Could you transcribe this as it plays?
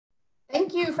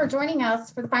Thank you for joining us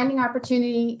for the Finding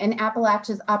Opportunity in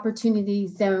Appalachia's Opportunity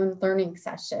Zone learning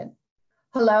session.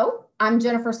 Hello, I'm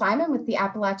Jennifer Simon with the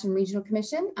Appalachian Regional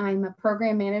Commission. I'm a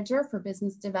program manager for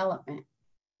business development.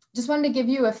 Just wanted to give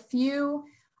you a few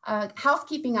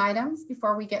housekeeping items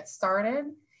before we get started.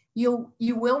 You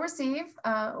will receive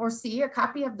or see a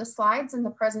copy of the slides in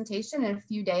the presentation in a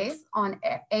few days on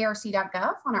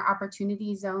arc.gov on our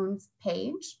Opportunity Zones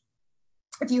page.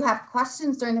 If you have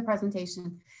questions during the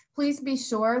presentation, please be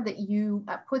sure that you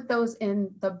put those in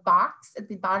the box at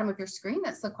the bottom of your screen.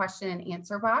 That's the question and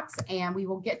answer box, and we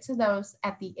will get to those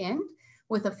at the end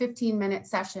with a 15-minute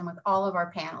session with all of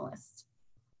our panelists.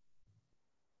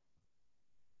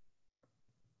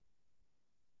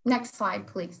 Next slide,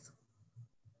 please.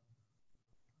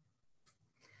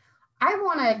 I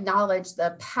want to acknowledge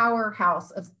the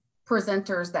powerhouse of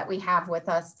presenters that we have with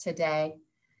us today.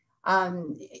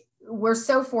 We're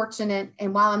so fortunate,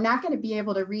 and while I'm not going to be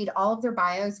able to read all of their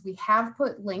bios, we have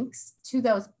put links to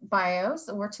those bios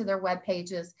or to their web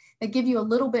pages that give you a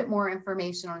little bit more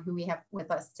information on who we have with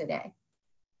us today.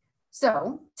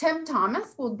 So Tim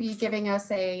Thomas will be giving us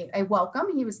a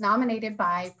welcome. He was nominated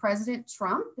by President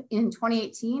Trump in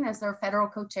 2018 as their federal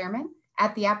co-chairman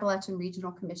at the Appalachian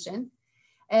Regional Commission.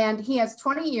 And he has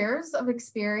 20 years of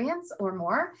experience or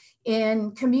more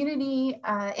in community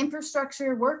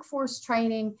infrastructure, workforce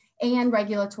training, and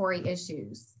regulatory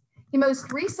issues. He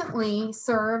most recently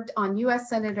served on U.S.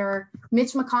 Senator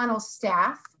Mitch McConnell's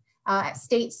staff,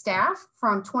 state staff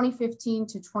from 2015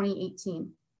 to 2018.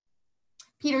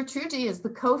 Peter Trugy is the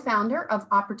co-founder of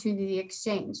Opportunity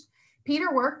Exchange.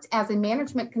 Peter worked as a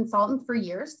management consultant for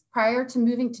years prior to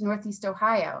moving to Northeast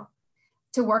Ohio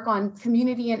to work on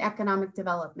community and economic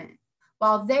development.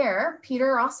 While there,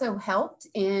 Peter also helped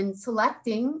in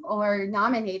selecting or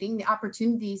nominating the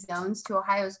opportunity zones to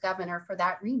Ohio's governor for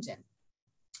that region.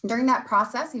 During that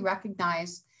process, he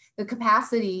recognized the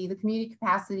capacity, the community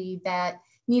capacity that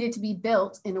needed to be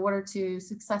built in order to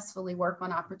successfully work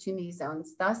on opportunity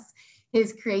zones, thus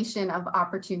his creation of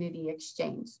Opportunity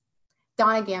Exchange.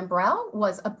 Donna Gambrell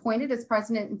was appointed as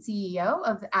president and CEO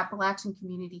of the Appalachian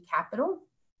Community Capital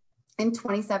in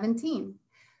 2017.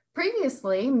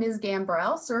 Previously, Ms.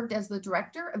 Gambrell served as the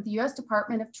director of the U.S.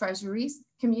 Department of Treasury's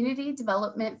Community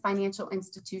Development Financial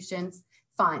Institutions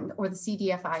Fund, or the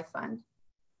CDFI Fund.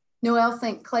 Noelle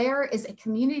St. Clair is a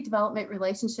community development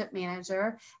relationship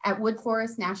manager at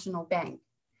Woodforest National Bank.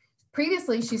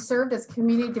 Previously, she served as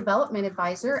community development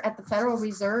advisor at the Federal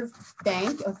Reserve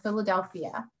Bank of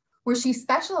Philadelphia, where she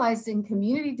specialized in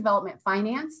community development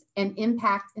finance and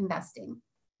impact investing.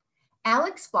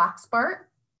 Alex Floxbart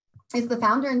is the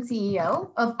founder and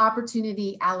CEO of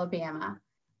Opportunity Alabama.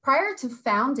 Prior to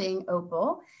founding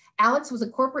Opal, Alex was a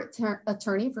corporate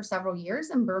attorney for several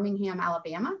years in Birmingham,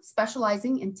 Alabama,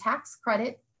 specializing in tax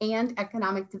credit and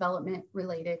economic development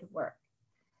related work.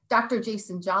 Dr.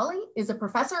 Jason Jolly is a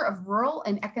professor of rural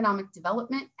and economic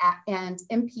development and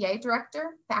MPA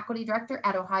director, faculty director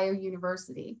at Ohio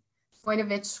University,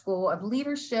 Voinovich School of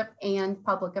Leadership and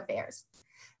Public Affairs.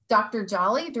 Dr.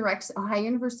 Jolly directs Ohio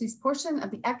University's portion of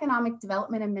the Economic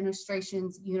Development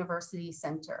Administration's University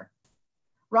Center.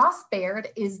 Ross Baird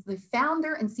is the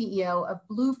founder and CEO of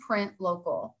Blueprint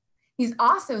Local. He's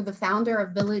also the founder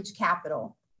of Village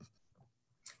Capital,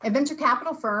 a venture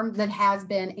capital firm that has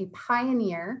been a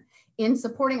pioneer in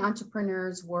supporting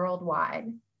entrepreneurs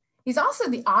worldwide. He's also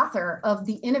the author of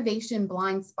The Innovation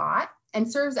Blind Spot and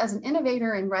serves as an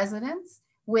innovator in residence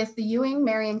with the Ewing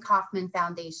Marion Kauffman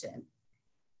Foundation.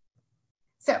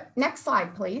 So next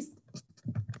slide, please. Let's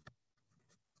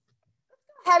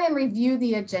go ahead and review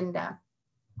the agenda.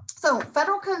 So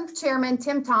Federal Co-Chairman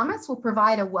Tim Thomas will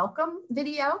provide a welcome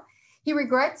video. He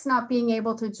regrets not being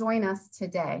able to join us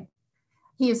today.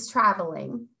 He is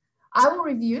traveling. I will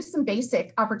review some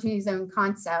basic Opportunity Zone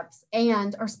concepts,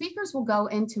 and our speakers will go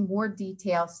into more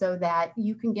detail so that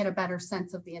you can get a better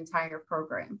sense of the entire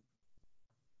program.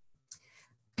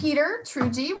 Peter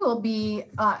Trugy will be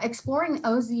exploring the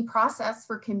OZ process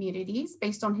for communities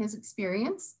based on his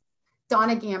experience.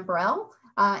 Donna Gambrell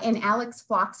and Alex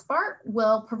Floxbart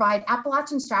will provide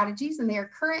Appalachian strategies and they are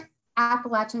current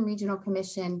Appalachian Regional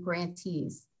Commission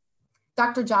grantees.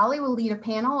 Dr. Jolly will lead a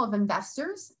panel of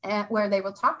investors where they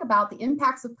will talk about the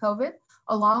impacts of COVID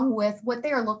along with what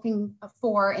they are looking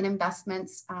for in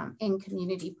investments in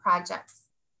community projects.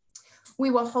 We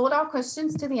will hold all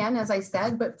questions to the end, as I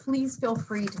said, but please feel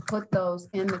free to put those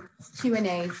in the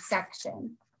Q&A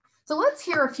section. So let's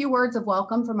hear a few words of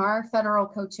welcome from our federal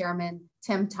co-chairman,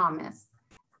 Tim Thomas.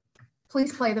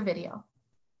 Please play the video.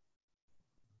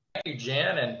 Thank you,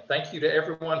 Jen, and thank you to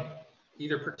everyone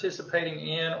either participating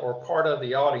in or part of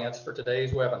the audience for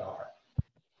today's webinar.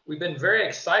 We've been very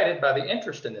excited by the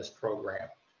interest in this program.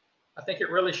 I think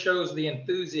it really shows the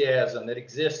enthusiasm that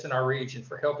exists in our region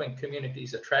for helping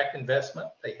communities attract investment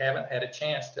they haven't had a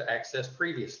chance to access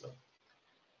previously.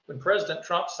 When President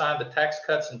Trump signed the Tax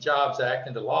Cuts and Jobs Act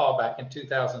into law back in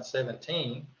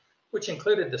 2017, which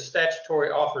included the statutory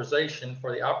authorization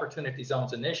for the Opportunity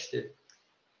Zones Initiative,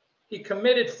 he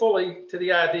committed fully to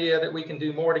the idea that we can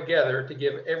do more together to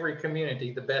give every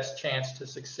community the best chance to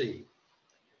succeed.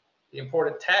 The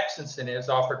important tax incentives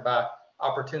offered by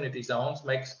Opportunity Zones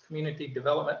makes community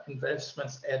development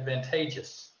investments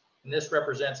advantageous, and this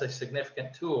represents a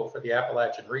significant tool for the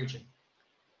Appalachian region.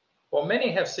 While many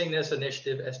have seen this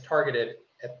initiative as targeted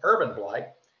at urban blight,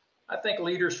 I think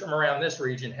leaders from around this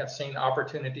region have seen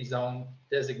Opportunity Zone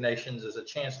designations as a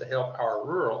chance to help our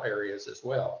rural areas as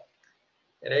well.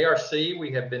 At ARC,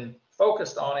 we have been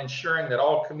focused on ensuring that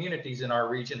all communities in our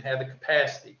region have the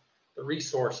capacity, the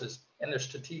resources, and the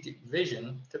strategic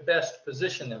vision to best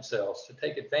position themselves to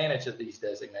take advantage of these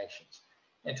designations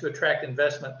and to attract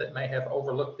investment that may have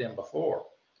overlooked them before.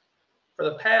 For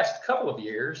the past couple of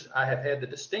years, I have had the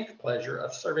distinct pleasure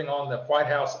of serving on the White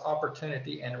House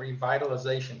Opportunity and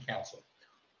Revitalization Council,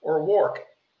 or WARC,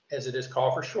 as it is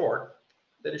called for short,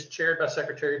 that is chaired by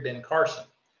Secretary Ben Carson.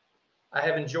 I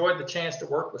have enjoyed the chance to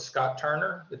work with Scott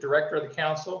Turner, the director of the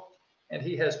council, and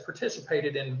he has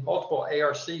participated in multiple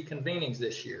ARC convenings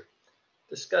this year,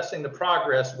 discussing the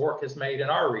progress WARC has made in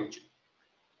our region.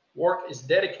 WARC is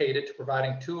dedicated to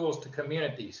providing tools to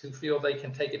communities who feel they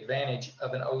can take advantage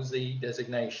of an OZ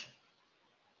designation.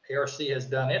 ARC has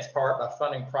done its part by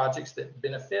funding projects that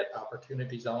benefit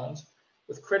Opportunity Zones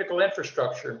with critical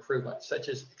infrastructure improvements such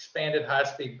as expanded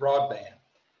high-speed broadband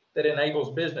that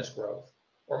enables business growth,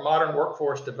 or modern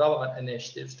workforce development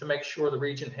initiatives to make sure the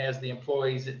region has the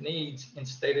employees it needs in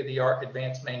state-of-the-art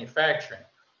advanced manufacturing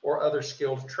or other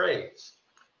skilled trades.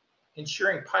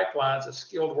 Ensuring pipelines of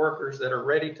skilled workers that are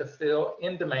ready to fill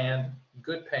in-demand,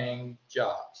 good-paying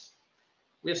jobs.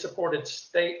 We have supported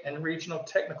state and regional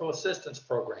technical assistance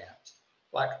programs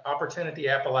like Opportunity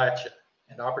Appalachia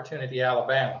and Opportunity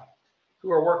Alabama,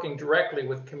 who are working directly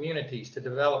with communities to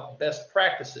develop best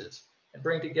practices and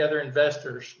bring together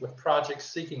investors with projects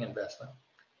seeking investment.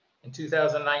 In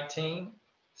 2019,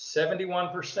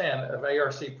 71% of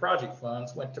ARC project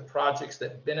funds went to projects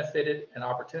that benefited an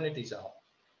Opportunity Zone,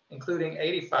 including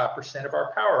 85% of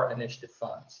our Power Initiative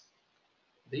funds.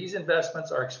 These investments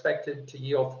are expected to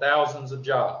yield thousands of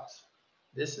jobs.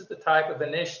 This is the type of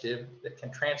initiative that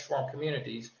can transform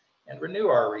communities and renew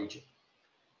our region.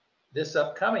 This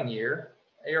upcoming year,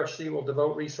 ARC will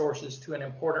devote resources to an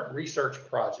important research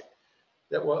project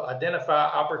that will identify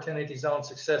Opportunity Zone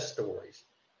success stories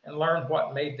and learn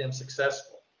what made them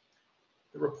successful.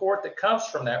 The report that comes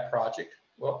from that project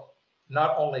will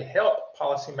not only help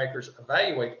policymakers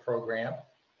evaluate the program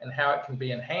and how it can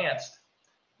be enhanced,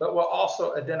 but will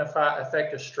also identify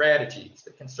effective strategies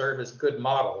that can serve as good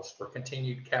models for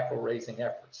continued capital raising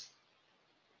efforts.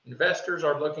 Investors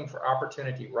are looking for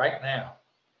opportunity right now.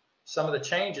 Some of the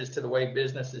changes to the way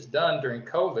business is done during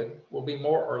COVID will be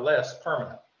more or less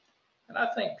permanent. And I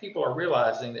think people are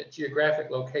realizing that geographic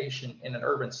location in an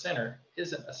urban center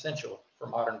isn't essential for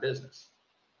modern business.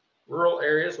 Rural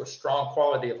areas with strong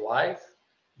quality of life,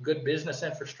 good business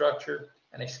infrastructure,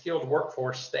 and a skilled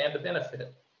workforce stand to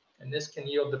benefit, and this can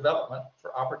yield development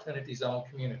for Opportunity Zone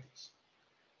communities.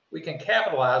 We can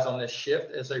capitalize on this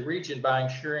shift as a region by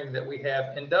ensuring that we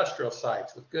have industrial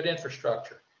sites with good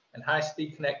infrastructure and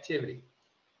high-speed connectivity,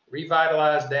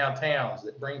 revitalized downtowns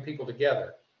that bring people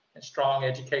together, and strong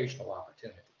educational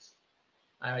opportunities.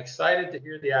 I'm excited to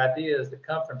hear the ideas that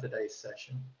come from today's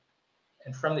session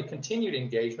and from the continued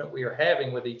engagement we are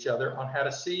having with each other on how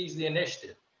to seize the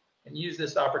initiative and use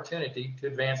this opportunity to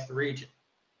advance the region.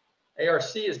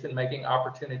 ARC has been making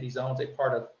Opportunity Zones a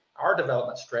part of our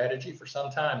development strategy for some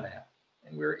time now,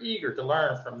 and we're eager to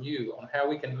learn from you on how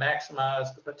we can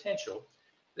maximize the potential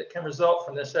that can result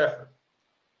from this effort.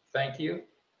 Thank you,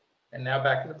 and now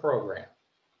back to the program.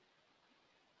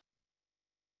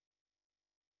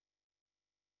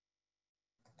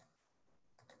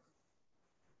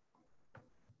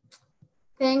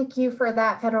 Thank you for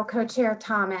that, Federal Co-Chair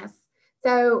Thomas.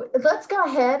 So let's go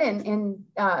ahead and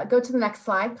go to the next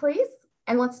slide, please.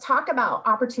 And let's talk about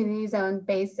Opportunity Zone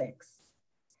basics.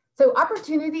 So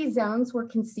Opportunity Zones were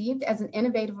conceived as an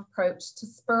innovative approach to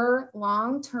spur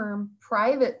long-term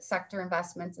private sector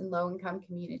investments in low-income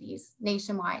communities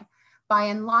nationwide by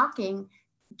unlocking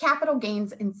capital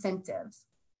gains incentives.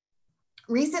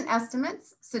 Recent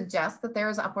estimates suggest that there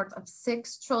is upwards of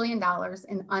 $6 trillion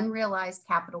in unrealized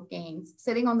capital gains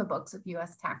sitting on the books of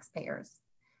US taxpayers.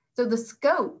 So the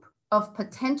scope of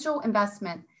potential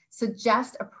investment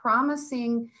suggest a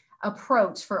promising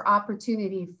approach for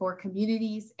opportunity for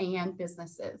communities and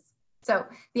businesses. So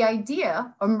the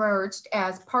idea emerged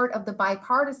as part of the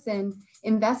bipartisan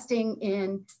Investing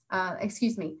in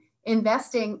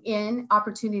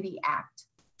Opportunity Act,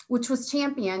 which was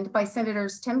championed by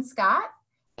Senators Tim Scott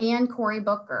and Cory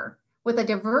Booker, with a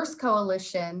diverse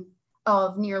coalition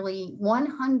of nearly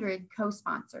 100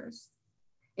 co-sponsors.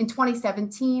 In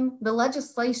 2017, the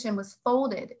legislation was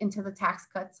folded into the Tax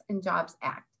Cuts and Jobs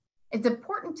Act. It's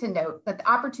important to note that the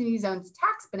Opportunity Zone's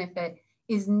tax benefit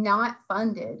is not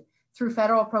funded through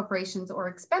federal appropriations or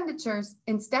expenditures.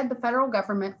 Instead, the federal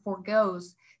government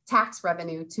forgoes tax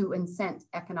revenue to incent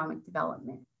economic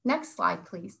development. Next slide,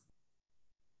 please.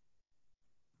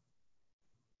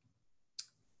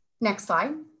 Next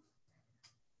slide.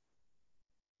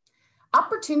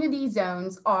 Opportunity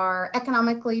zones are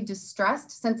economically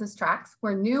distressed census tracts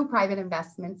where new private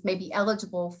investments may be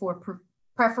eligible for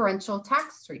preferential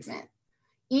tax treatment.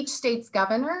 Each state's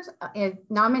governor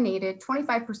nominated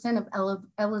 25% of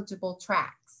eligible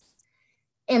tracts,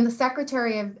 and the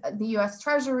Secretary of the U.S.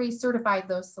 Treasury certified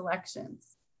those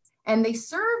selections. And they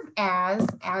serve as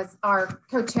our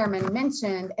co-chairman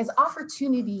mentioned, as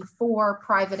opportunity for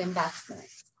private investment.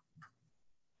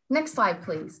 Next slide,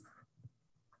 please.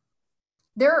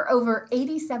 There are over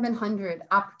 8,700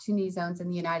 opportunity zones in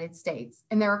the United States,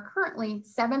 and there are currently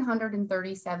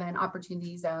 737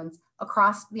 opportunity zones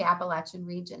across the Appalachian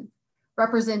region,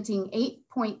 representing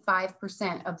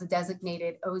 8.5% of the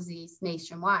designated OZs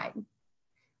nationwide.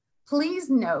 Please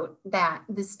note that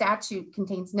the statute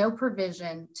contains no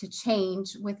provision to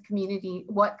change with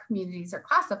what communities are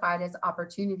classified as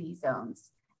opportunity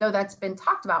zones, though that's been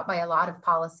talked about by a lot of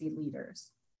policy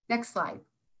leaders. Next slide.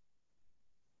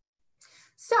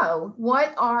 So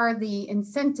what are the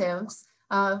incentives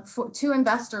to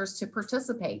investors to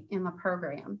participate in the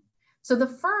program? So the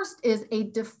first is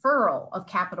a deferral of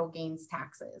capital gains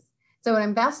taxes. So an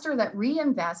investor that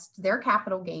reinvests their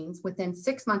capital gains within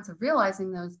 6 months of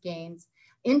realizing those gains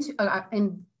into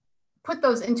and put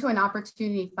those into an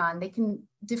opportunity fund, they can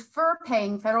defer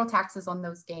paying federal taxes on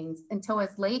those gains until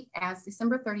as late as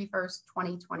December 31st,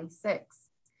 2026.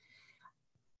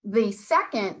 The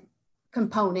second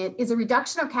component is a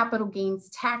reduction of capital gains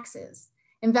taxes.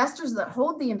 Investors that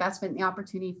hold the investment in the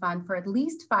Opportunity Fund for at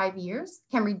least 5 years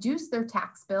can reduce their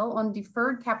tax bill on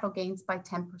deferred capital gains by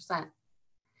 10%.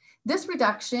 This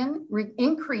reduction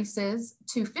increases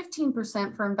to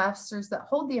 15% for investors that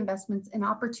hold the investments in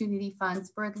opportunity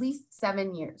funds for at least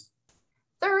 7 years.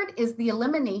 Third is the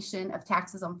elimination of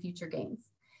taxes on future gains.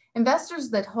 Investors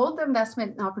that hold the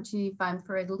investment in Opportunity Fund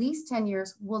for at least 10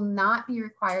 years will not be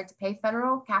required to pay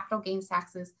federal capital gains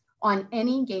taxes on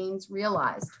any gains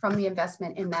realized from the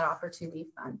investment in that Opportunity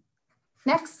Fund.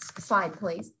 Next slide,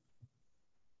 please.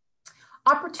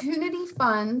 Opportunity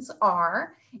funds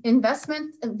are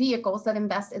investment vehicles that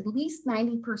invest at least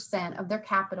 90% of their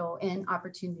capital in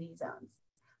opportunity zones.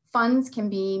 Funds can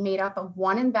be made up of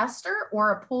one investor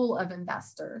or a pool of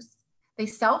investors. They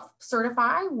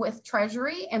self-certify with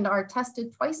Treasury and are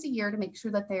tested twice a year to make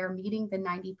sure that they are meeting the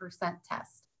 90%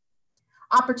 test.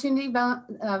 Opportunity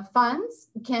funds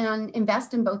can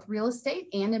invest in both real estate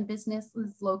and in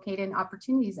businesses located in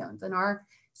opportunity zones. And our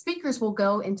speakers will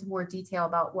go into more detail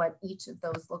about what each of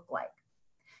those look like.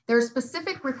 There are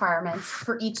specific requirements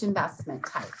for each investment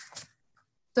type.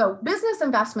 So business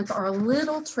investments are a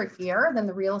little trickier than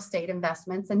the real estate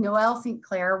investments, and Noelle St.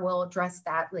 Clair will address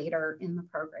that later in the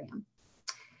program.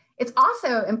 It's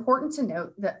also important to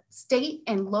note that state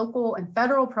and local and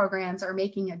federal programs are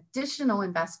making additional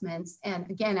investments. And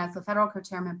again, as the federal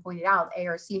co-chairman pointed out,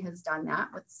 ARC has done that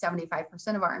with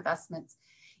 75% of our investments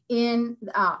in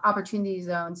opportunity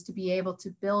zones to be able to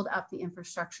build up the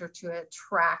infrastructure to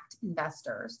attract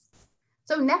investors.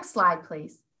 So next slide,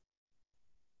 please.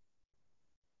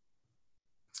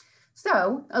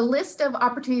 So a list of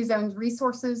opportunity zones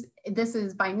resources. This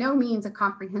is by no means a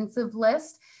comprehensive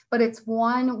list, but it's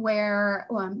one where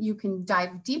you can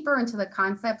dive deeper into the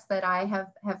concepts that I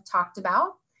have talked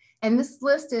about. And this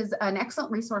list is an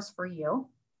excellent resource for you.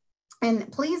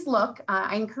 And please look,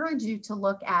 I encourage you to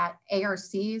look at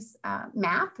ARC's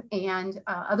map and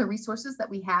other resources that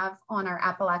we have on our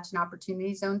Appalachian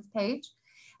Opportunity Zones page.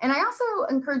 And I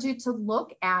also encourage you to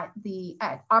look at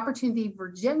Opportunity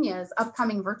Virginia's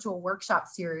upcoming virtual workshop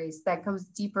series that goes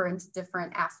deeper into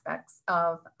different aspects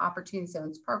of Opportunity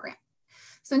Zones program.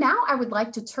 So now I would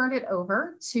like to turn it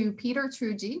over to Peter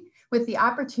Trugy with the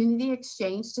Opportunity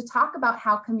Exchange to talk about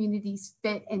how communities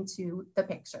fit into the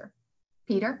picture.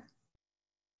 Peter?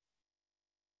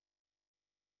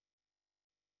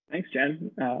 Thanks,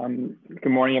 Jen.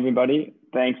 Good morning, everybody.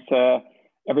 Thanks to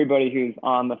everybody who's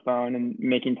on the phone and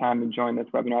making time to join this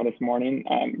webinar this morning.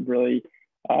 I'm really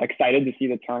excited to see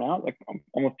the turnout, like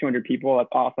almost 200 people. That's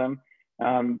awesome.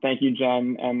 Thank you,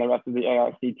 Jen, and the rest of the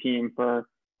ARC team for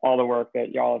all the work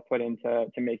that y'all have put into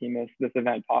making this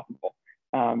event possible.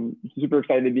 Super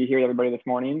excited to be here with everybody this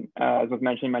morning. As was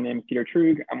mentioned, my name is Peter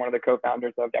Trug. I'm one of the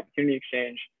co-founders of the Opportunity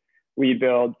Exchange. We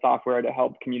build software to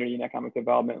help community and economic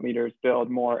development leaders build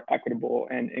more equitable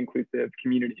and inclusive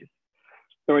communities.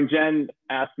 So when Jen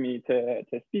asked me to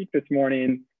speak this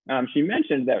morning, she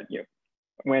mentioned that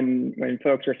when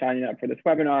folks were signing up for this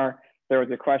webinar, there was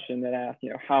a question that asked,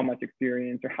 how much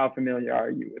experience or how familiar are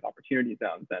you with opportunity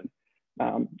zones?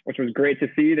 And which was great to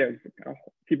see. There's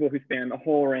people who span the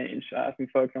whole range. Some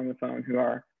folks on the phone who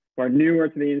are newer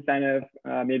to the incentive,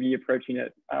 maybe approaching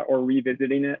it or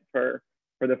revisiting it for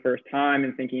the first time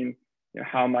and thinking,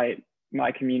 how might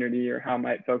my community or how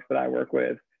might folks that I work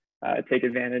with take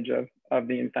advantage of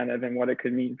the incentive and what it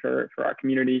could mean for our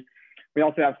community. We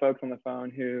also have folks on the phone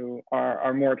who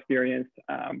are more experienced,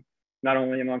 not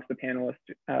only amongst the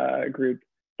panelist group,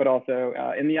 but also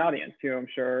in the audience, who I'm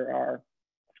sure are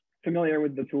familiar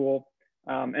with the tool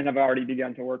and have already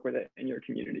begun to work with it in your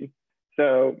community.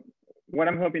 So what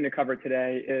I'm hoping to cover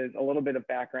today is a little bit of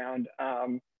background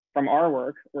from our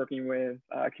work, working with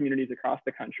communities across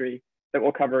the country, that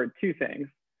will cover two things.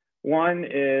 One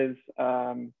is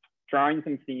drawing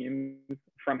some themes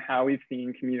from how we've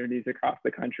seen communities across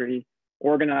the country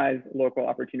organize local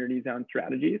opportunity zone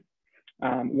strategies.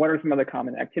 What are some of the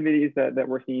common activities that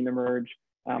we're seeing emerge?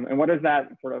 And what does that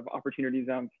sort of opportunity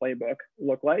zone playbook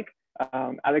look like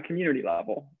at a community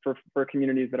level for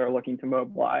communities that are looking to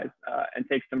mobilize and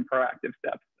take some proactive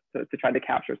steps to try to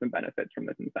capture some benefits from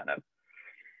this incentive?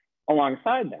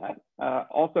 Alongside that,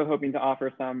 also hoping to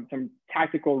offer some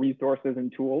tactical resources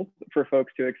and tools for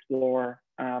folks to explore,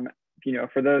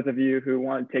 for those of you who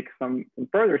want to take some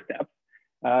further steps,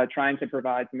 trying to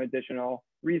provide some additional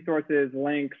resources,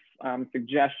 links,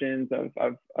 suggestions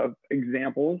of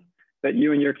examples that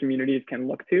you and your communities can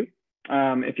look to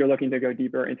if you're looking to go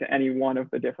deeper into any one of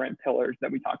the different pillars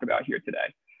that we talked about here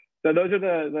today. So those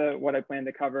are what I plan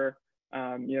to cover.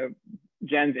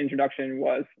 Jen's introduction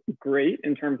was great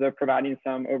in terms of providing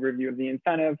some overview of the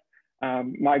incentive.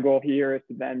 My goal here is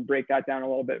to then break that down a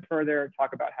little bit further,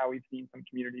 talk about how we've seen some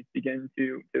communities begin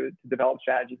to develop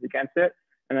strategies against it.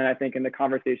 And then I think in the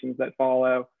conversations that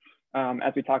follow,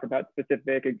 as we talk about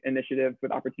specific initiatives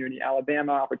with Opportunity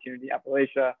Alabama, Opportunity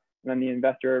Appalachia, and then the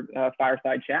investor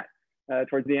fireside chat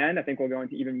towards the end, I think we'll go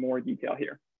into even more detail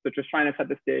here. So just trying to set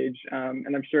the stage,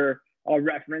 and I'm sure I'll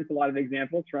reference a lot of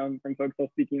examples from folks who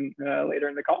will speaking later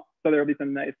in the call. So there will be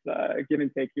some nice give and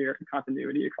take here and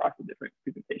continuity across the different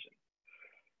presentations.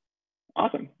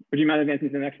 Awesome. Would you mind advancing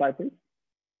to the next slide, please?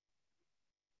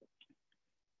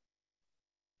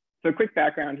 So quick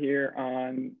background here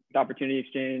on the Opportunity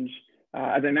Exchange.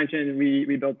 As I mentioned,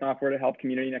 we build software to help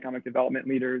community and economic development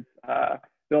leaders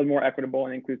build more equitable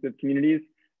and inclusive communities.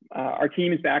 Our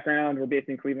team's background, we're based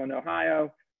in Cleveland,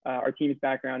 Ohio. Our team's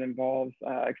background involves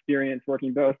experience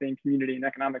working both in community and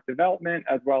economic development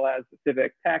as well as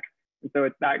civic tech. And so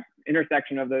it's that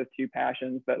intersection of those two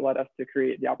passions that led us to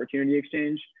create the Opportunity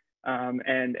Exchange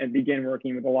and begin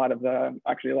working with a lot of the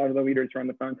leaders who are on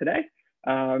the phone today.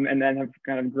 And then have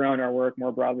kind of grown our work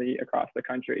more broadly across the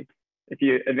country. If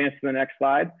you advance to the next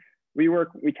slide, we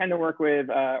tend to work with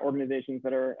organizations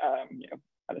that are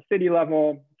at a city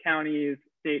level, counties,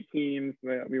 state teams.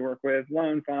 We work with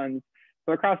loan funds.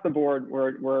 So across the board,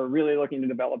 we're really looking to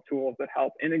develop tools that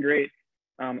help integrate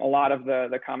a lot of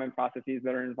the common processes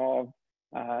that are involved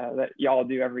that y'all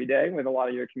do every day with a lot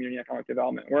of your community economic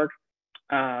development work.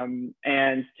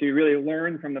 And to really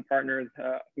learn from the partners,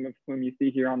 some of whom you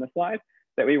see here on the slide,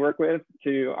 that we work with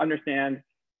to understand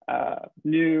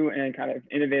new and kind of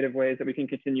innovative ways that we can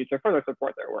continue to further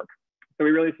support their work. So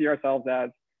we really see ourselves as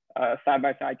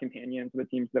side-by-side companions with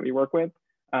the teams that we work with,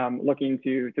 looking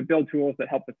to build tools that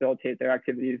help facilitate their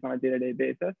activities on a day-to-day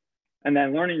basis, and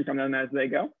then learning from them as they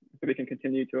go, so we can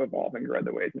continue to evolve and grow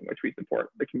the ways in which we support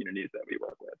the communities that we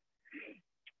work with.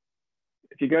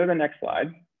 If you go to the next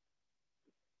slide.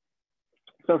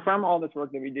 So from all this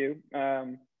work that we do,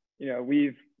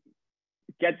 we're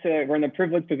in the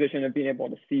privileged position of being able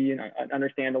to see and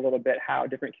understand a little bit how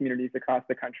different communities across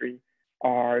the country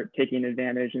are taking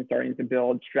advantage and starting to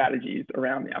build strategies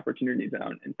around the Opportunity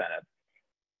Zone incentive.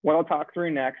 What I'll talk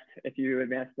through next, if you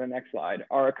advance to the next slide,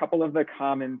 are a couple of the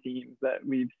common themes that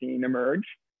we've seen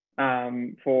emerge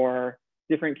for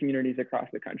different communities across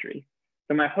the country.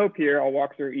 So my hope here, I'll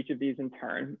walk through each of these in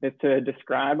turn, is to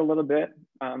describe a little bit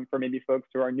for maybe folks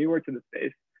who are newer to the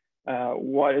space,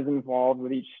 what is involved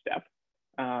with each step.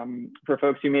 For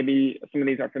folks who maybe some of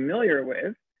these are familiar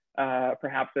with,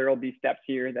 perhaps there will be steps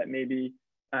here that maybe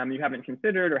you haven't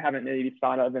considered or haven't maybe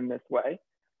thought of in this way.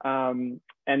 And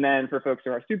then for folks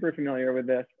who are super familiar with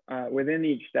this, within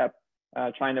each step,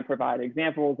 trying to provide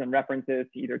examples and references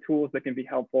to either tools that can be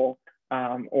helpful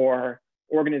or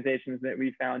organizations that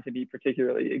we found to be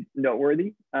particularly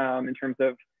noteworthy in terms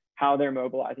of how they're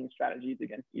mobilizing strategies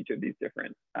against each of these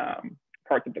different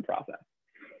parts of the process.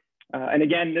 And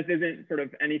again, this isn't sort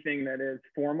of anything that is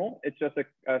formal. It's just a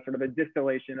sort of a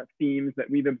distillation of themes that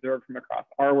we've observed from across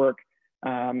our work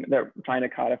that we're trying to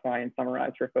codify and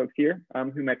summarize for folks here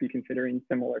who might be considering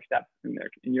similar steps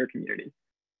in your community.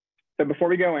 So before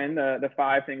we go in, the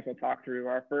 5 things we'll talk through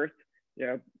are first,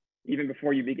 even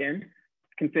before you begin,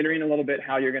 considering a little bit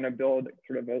how you're going to build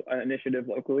sort of an initiative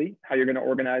locally, how you're going to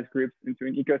organize groups into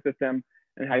an ecosystem,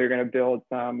 and how you're going to build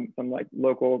some like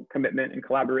local commitment and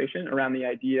collaboration around the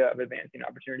idea of advancing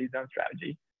opportunity zone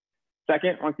strategy.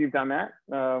 Second, once you've done that,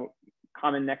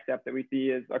 common next step that we see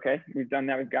is, okay, we've done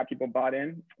that, we've got people bought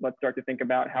in. Let's start to think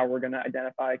about how we're going to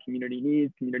identify community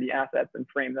needs, community assets, and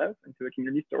frame those into a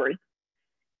community story.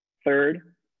 Third,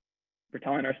 we're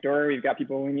telling our story. We've got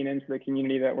people leaning into the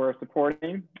community that we're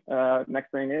supporting.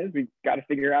 Next thing is we've got to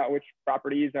figure out which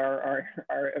properties are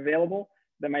available.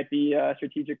 That might be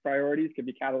strategic priorities, could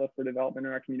be catalysts for development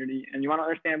in our community. And you want to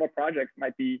understand what projects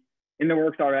might be in the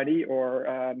works already or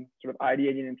sort of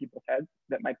ideating in people's heads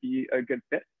that might be a good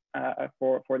fit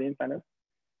for the incentive.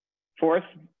 Fourth,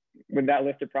 with that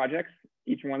list of projects,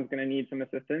 each one's going to need some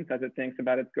assistance as it thinks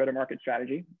about its go-to-market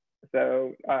strategy.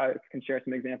 So I can share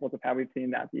some examples of how we've seen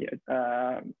that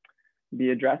be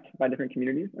addressed by different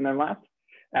communities. And then last,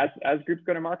 as groups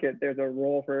go to market, there's a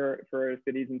role for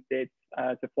cities and states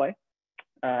to play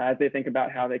as they think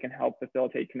about how they can help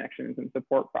facilitate connections and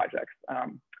support projects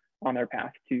on their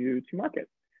path to market.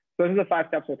 So those are the 5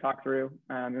 steps we'll talk through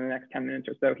in the next 10 minutes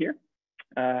or so here,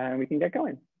 and we can get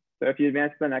going. So if you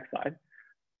advance to the next slide,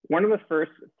 one of the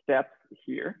first steps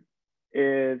here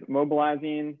is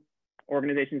mobilizing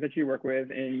organizations that you work with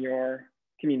in your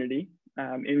community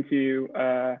into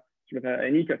sort of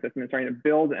an ecosystem and starting to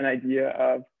build an idea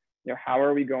of how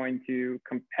are we going to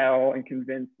compel and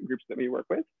convince groups that we work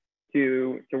with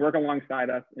to work alongside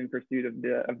us in pursuit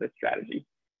of this strategy.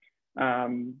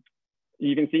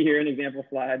 You can see here an example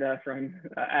slide from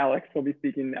Alex, who'll be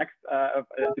speaking next, of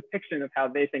a depiction of how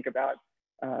they think about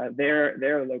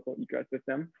their local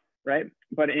ecosystem, right?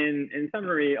 But in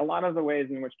summary, a lot of the ways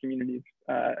in which communities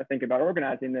think about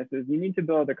organizing this is you need to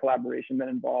build a collaboration that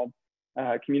involves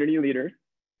community leaders,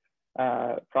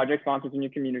 project sponsors in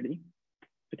your community,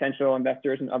 potential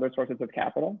investors and other sources of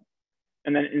capital,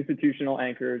 and then institutional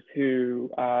anchors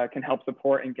who can help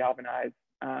support and galvanize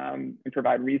and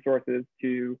provide resources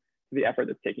to the effort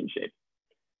that's taking shape.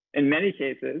 In many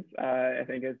cases, I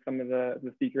think as some of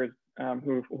the speakers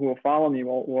who will follow me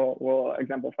will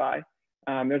exemplify,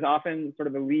 there's often sort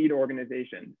of a lead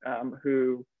organization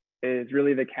who is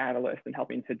really the catalyst in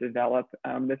helping to develop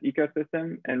this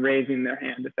ecosystem and raising their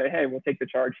hand to say, hey, we'll take the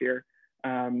charge here,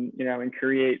 and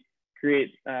create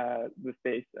the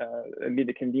space and be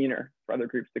the convener for other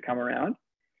groups to come around.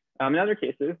 In other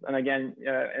cases, and again,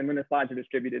 and when the slides are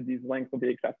distributed, these links will be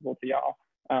accessible to y'all.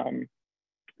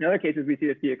 In other cases, we see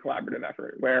this be a collaborative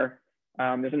effort where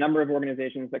there's a number of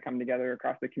organizations that come together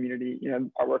across the community.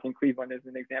 Our work in Cleveland is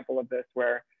an example of this,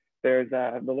 where there's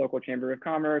the local Chamber of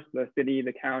Commerce, the city,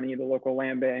 the county, the local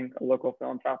land bank, a local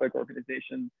philanthropic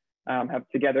organization have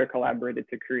together collaborated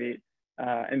to create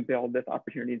and build this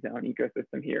opportunity zone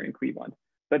ecosystem here in Cleveland.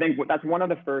 So I think that's one of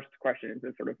the first questions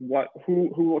is sort of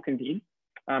who will convene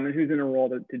and who's in a role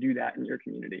to do that in your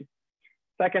community.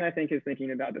 Second, I think, is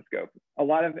thinking about the scope.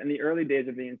 In the early days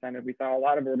of the incentive, we saw a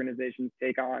lot of organizations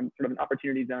take on sort of an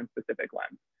opportunity zone specific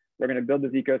lens. We're going to build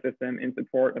this ecosystem in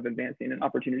support of advancing an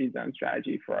opportunity zone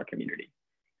strategy for our community.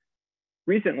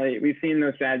 Recently, we've seen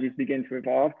those strategies begin to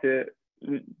evolve to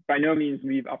by no means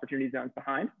leave opportunity zones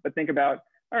behind, but think about,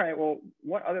 all right, well,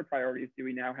 what other priorities do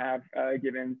we now have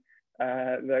given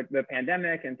the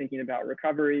pandemic and thinking about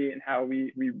recovery and how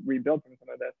we rebuild from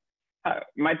some of this?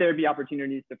 Might there be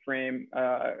opportunities to frame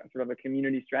sort of a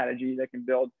community strategy that can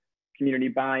build community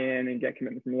buy-in and get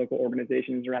commitment from local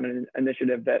organizations around an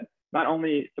initiative that not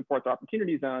only supports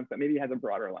opportunity zones, but maybe has a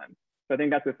broader lens? So I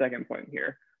think that's the second point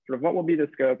here. Sort of what will be the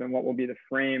scope and what will be the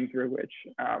frame through which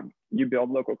you build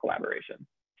local collaboration.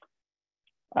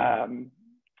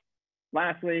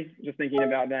 Lastly, just thinking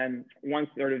about then, once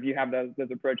sort of you have those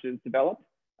approaches developed,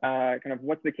 kind of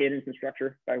what's the cadence and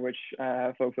structure by which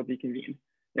folks will be convened?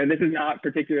 This is not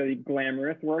particularly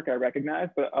glamorous work, I recognize,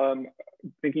 but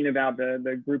thinking about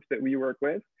the groups that we work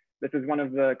with, This is one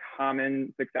of the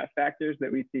common success factors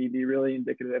that we see be really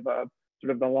indicative of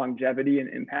sort of the longevity and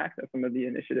impact of some of the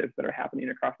initiatives that are happening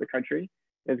across the country,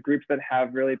 is groups that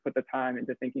have really put the time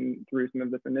into thinking through some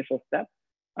of this initial steps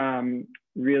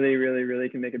really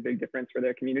can make a big difference for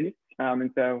their community. And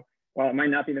so while it might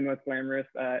not be the most glamorous,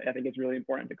 I think it's really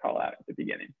important to call out at the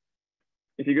beginning.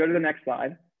 If you go to the next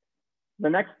slide, the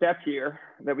next step here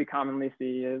that we commonly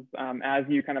see is as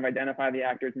you kind of identify the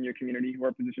actors in your community who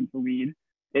are positioned to lead,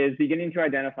 is beginning to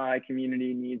identify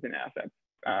community needs and assets.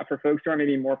 For folks who are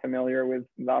maybe more familiar with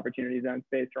the Opportunity Zone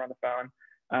space or on the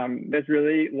phone, this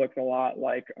really looks a lot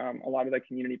like a lot of the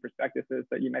community prospectuses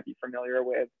that you might be familiar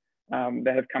with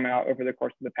that have come out over the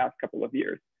course of the past couple of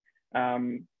years.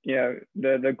 You know,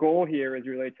 the goal here is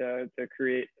really to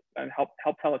create and help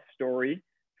tell a story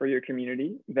for your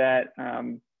community that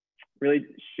really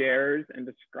shares and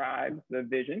describes the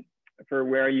vision for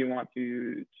where you want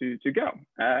to go,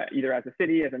 either as a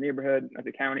city, as a neighborhood, as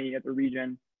a county, as a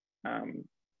region.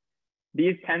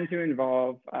 These tend to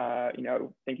involve, you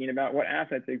know, thinking about what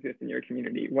assets exist in your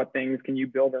community, what things can you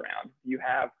build around. You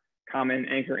have common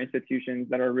anchor institutions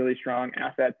that are really strong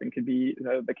assets and could be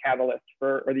the catalyst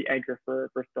for, or the anchor for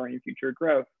spurring future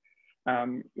growth.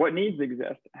 What needs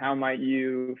exist? How might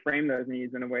you frame those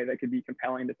needs in a way that could be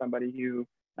compelling to somebody who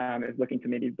is looking to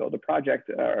maybe build a project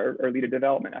or lead a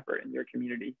development effort in your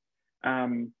community?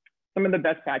 Some of the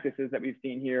best practices that we've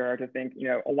seen here are to think, you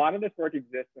know, a lot of this work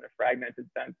exists in a fragmented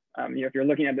sense. You know, if you're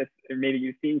looking at this, maybe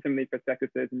you've seen some of these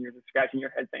prospectuses and you're just scratching your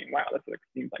head saying, wow, this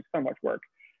seems like so much work.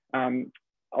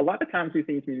 A lot of times we've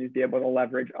seen communities be able to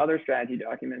leverage other strategy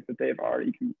documents that they've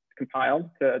already compiled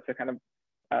to kind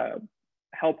of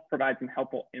help provide some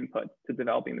helpful input to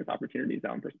developing this Opportunity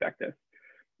Zone perspective.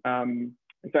 And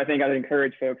so I think I'd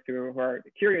encourage folks who are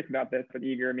curious about this, but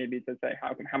eager maybe to say,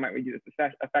 how might we do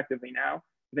this effectively now?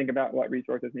 To think about what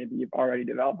resources maybe you've already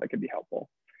developed that could be helpful.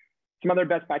 Some other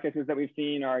best practices that we've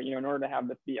seen are, you know, in order to have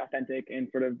this be authentic and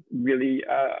sort of really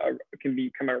can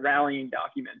become a rallying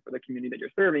document for the community that you're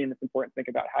serving, it's important to think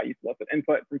about how you solicit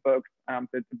input from folks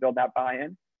to build that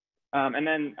buy-in. And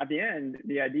then at the end,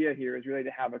 the idea here is really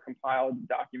to have a compiled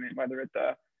document, whether it's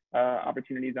a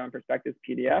Opportunity Zone Perspectives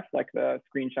PDF, like the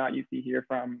screenshot you see here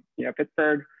from, you know,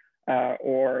 Pittsburgh,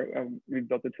 or we've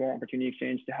built a tool, Opportunity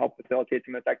Exchange, to help facilitate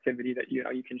some of this activity that, you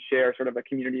know, you can share sort of a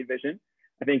community vision.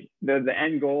 I think the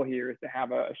end goal here is to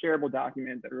have a shareable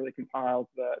document that really compiles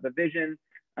the vision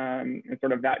and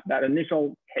sort of that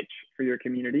initial pitch for your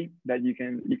community that you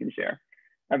can share.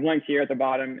 I've linked here at the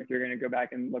bottom, if you're going to go back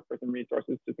and look for some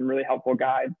resources, to some really helpful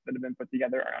guides that have been put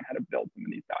together around how to build some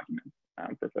of these documents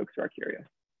for folks who are curious.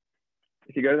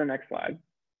 If you go to the next slide.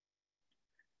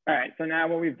 All right, so now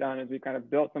what we've done is we've kind of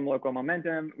built some local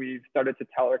momentum. We've started to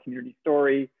tell our community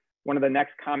story. One of the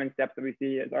next common steps that we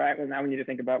see is, all right, well, now we need to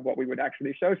think about what we would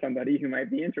actually show somebody who might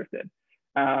be interested.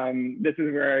 This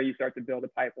is where you start to build a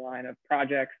pipeline of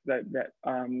projects that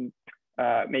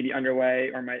may be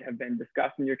underway or might have been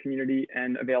discussed in your community,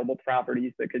 and available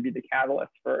properties that could be the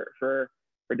catalyst for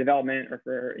development or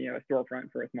for, you know, a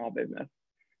storefront for a small business.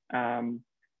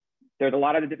 There's a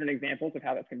lot of different examples of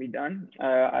how that's going to be done.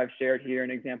 I've shared here an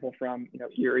example from, you know,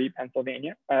 Erie,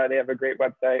 Pennsylvania. They have a great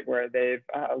website where they've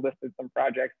listed some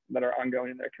projects that are ongoing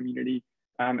in their community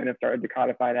and have started to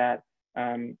codify that.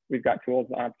 We've got tools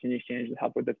on Opportunity Exchange to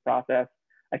help with this process.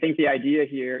 I think the idea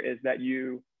here is that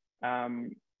you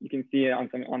can see it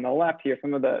on the left here,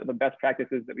 some of the best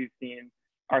practices that we've seen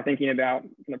are thinking about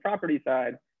from the property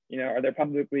side, you know, are there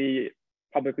publicly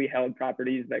held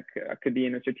properties that could be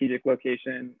in a strategic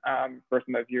location for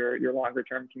some of your longer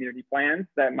term community plans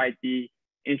that might be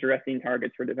interesting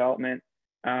targets for development.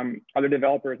 Other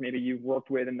developers maybe you've worked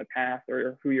with in the past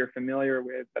or who you're familiar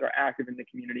with that are active in the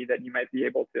community that you might be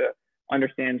able to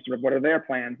understand sort of what are their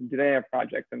plans, do they have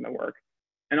projects in the work?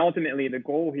 And ultimately the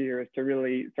goal here is to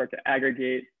really start to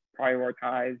aggregate,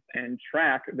 prioritize, and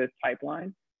track this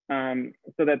pipeline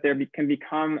so that there can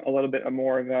become a little bit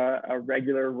more of a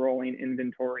regular rolling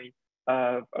inventory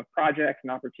of projects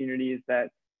and opportunities that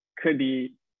could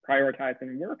be prioritized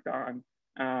and worked on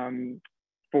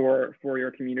for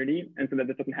your community, and so that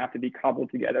this doesn't have to be cobbled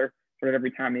together sort of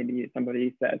every time maybe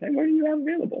somebody says, hey, what do you have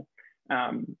available?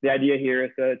 The idea here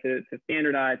is to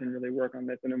standardize and really work on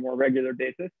this on a more regular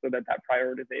basis so that that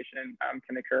prioritization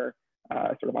can occur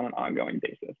sort of on an ongoing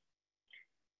basis.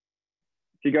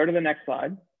 If you go to the next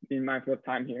slide, being mindful of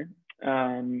time here.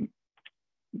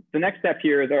 The next step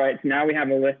here is, all right, so now we have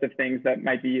a list of things that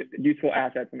might be useful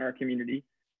assets in our community.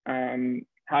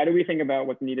 How do we think about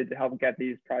what's needed to help get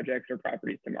these projects or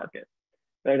properties to market?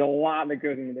 There's a lot that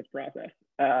goes into this process,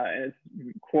 and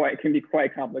it can be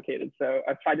quite complicated. So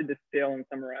I've tried to distill and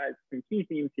summarize some key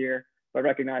themes here but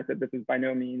recognize that this is by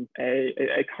no means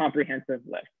a comprehensive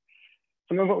list.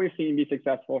 Some of what we've seen be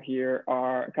successful here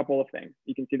are a couple of things.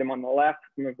 You can see them on the left,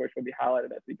 some of which will be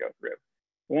highlighted as we go through.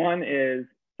 One is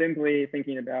simply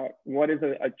thinking about what is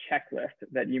a checklist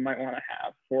that you might want to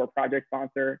have for a project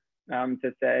sponsor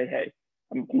to say, hey,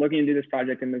 I'm looking to do this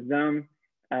project in the zone.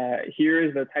 Here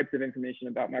is the types of information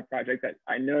about my project that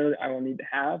I know that I will need to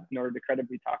have in order to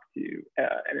credibly talk to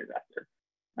an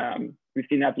investor. We've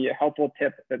seen that be a helpful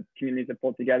tip that communities have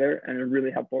pulled together and a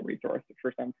really helpful resource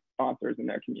for some sponsors in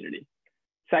their community.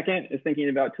 Second is thinking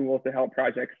about tools to help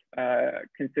projects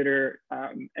consider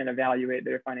and evaluate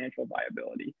their financial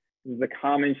viability. This is a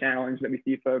common challenge that we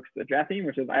see folks addressing,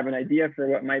 which is I have an idea for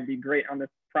what might be great on this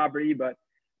property, but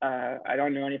I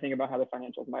don't know anything about how the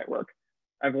financials might work.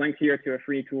 I've linked here to a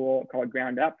free tool called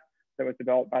Ground Up that was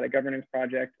developed by the Governance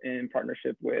Project in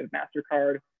partnership with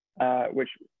MasterCard, which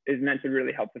is meant to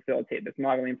really help facilitate this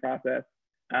modeling process.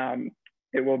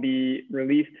 It will be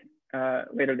released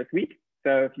later this week.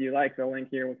 So if you like, the link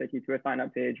here will take you to a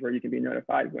sign-up page where you can be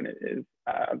notified when it is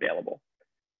available.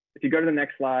 If you go to the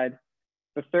next slide,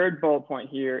 the third bullet point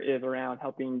here is around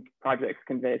helping projects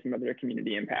convey some of their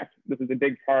community impact. This is a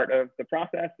big part of the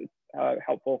process. It's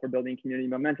helpful for building community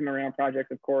momentum around projects,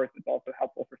 of course. It's also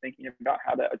helpful for thinking about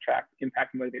how to attract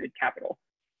impact-motivated capital.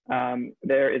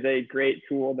 There is a great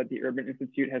tool that the Urban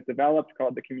Institute has developed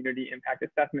called the Community Impact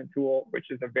Assessment Tool, which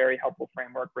is a very helpful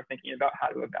framework for thinking about how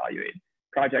to evaluate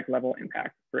project-level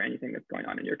impact for anything that's going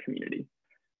on in your community.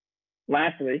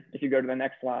 Lastly, if you go to the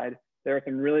next slide, there are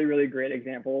some really, really great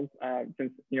examples.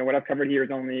 Since what I've covered here is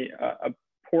only a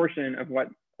portion of what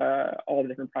all the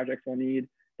different projects will need.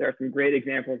 There are some great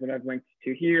examples that I've linked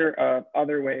to here of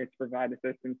other ways to provide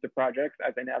assistance to projects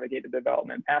as they navigate the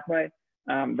development pathway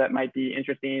that might be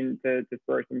interesting to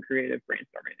spur some creative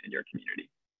brainstorming in your community.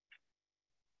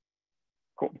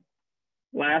 Cool.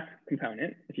 Last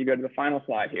component, if you go to the final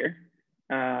slide here,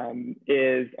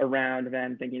 is around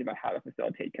then thinking about how to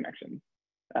facilitate connections.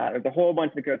 There's a whole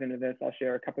bunch that goes into this. I'll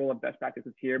share a couple of best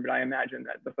practices here, but I imagine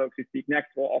that the folks who speak next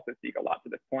will also speak a lot to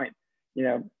this point.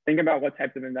 Think about what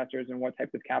types of investors and what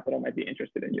types of capital might be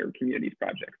interested in your community's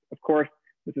projects. Of course,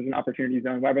 this is an opportunity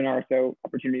zone webinar, so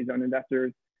opportunity zone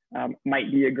investors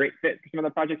might be a great fit for some of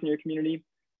the projects in your community,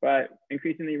 but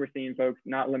increasingly we're seeing folks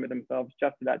not limit themselves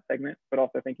just to that segment, but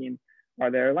also thinking,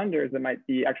 are there lenders that might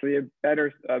be actually a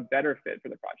better fit for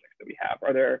the projects that we have?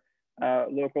 Are there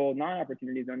local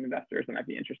non-opportunity zone investors that might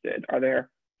be interested? Are there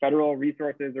federal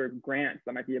resources or grants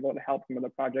that might be able to help some of the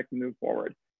projects move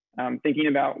forward? Thinking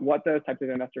about what those types of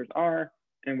investors are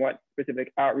and what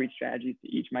specific outreach strategies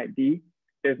to each might be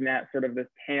is that sort of this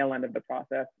tail end of the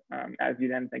process as you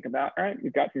then think about, all right,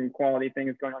 we've got some quality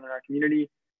things going on in our community.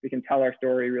 We can tell our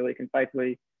story really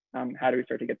concisely. How do we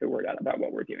start to get the word out about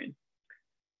what we're doing?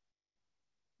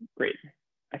 Great.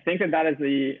 I think that is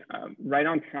the right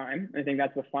on time. I think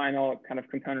that's the final kind of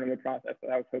component of the process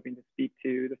that I was hoping to speak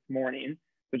to this morning.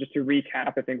 So just to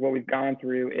recap, I think what we've gone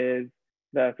through is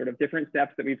the sort of different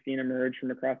steps that we've seen emerge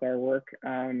from across our work,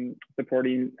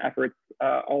 supporting efforts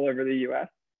all over the US,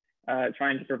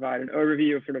 trying to provide an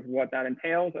overview of sort of what that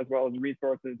entails, as well as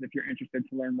resources if you're interested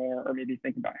to learn more or maybe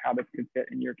think about how this could fit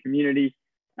in your community,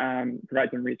 provide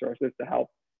some resources to help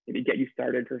maybe get you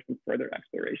started for some further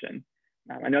exploration.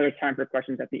 I know there's time for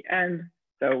questions at the end.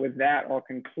 So with that, I'll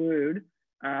conclude.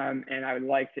 And I would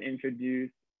like to introduce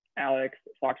Alex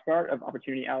Floxbart of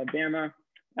Opportunity Alabama,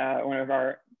 one of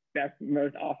our best,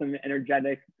 most awesome,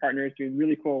 energetic partners doing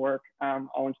really cool work.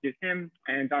 I'll introduce him,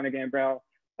 and Donna Gambrell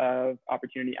of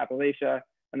Opportunity Appalachia,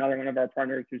 another one of our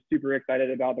partners who's super excited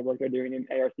about the work they're doing in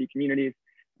ARC communities.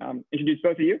 Introduce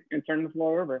both of you and turn the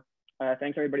floor over.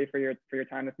 Thanks everybody for your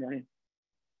time this morning.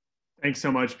 Thanks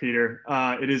so much, Peter.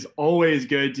 It is always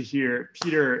good to hear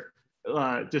Peter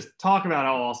just talk about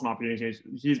how awesome Opportunity is.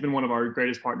 He's been one of our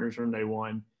greatest partners from day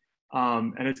one.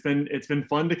 And it's been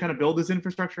fun to kind of build this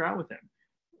infrastructure out with him.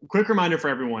 Quick reminder for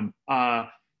everyone,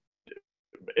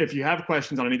 if you have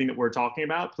questions on anything that we're talking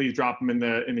about, please drop them in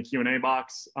the Q&A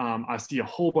box. I see a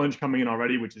whole bunch coming in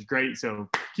already, which is great. So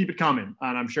keep it coming.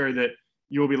 And I'm sure that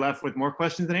you will be left with more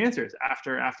questions than answers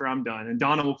after I'm done. And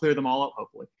Donna will clear them all up,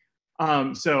 hopefully.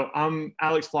 So I'm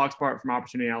Alex Floxbart from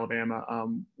Opportunity Alabama.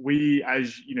 We,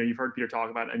 as you've heard Peter talk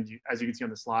about, and as you can see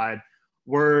on the slide,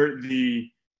 we're the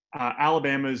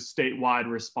Alabama's statewide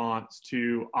response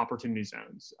to opportunity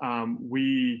zones.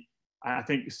 We, I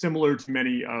think, similar to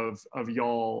many of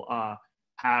y'all,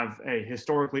 have a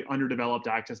historically underdeveloped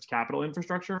access to capital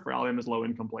infrastructure for Alabama's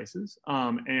low-income places,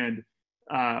 and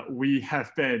we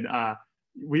have been.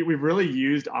 We've really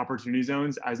used opportunity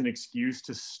zones as an excuse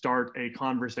to start a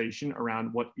conversation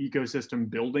around what ecosystem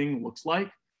building looks like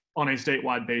on a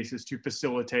statewide basis to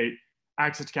facilitate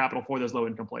access to capital for those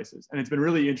low-income places. And it's been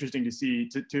really interesting to see,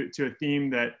 to a theme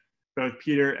that both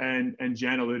Peter and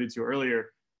Jen alluded to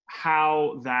earlier,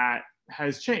 how that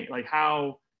has changed, like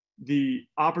how the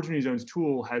Opportunity Zones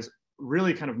tool has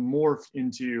really kind of morphed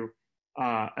into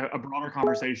a broader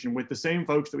conversation with the same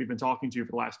folks that we've been talking to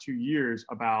for the last 2 years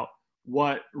about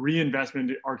what reinvestment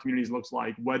in our communities looks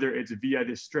like, whether it's via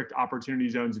this strict Opportunity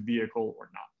Zones vehicle or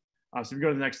not. So if you go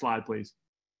to the next slide, please.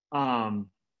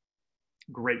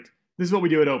 Great. This is what we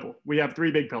do at Opal. We have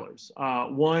 3 big pillars.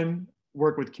 1,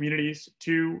 work with communities.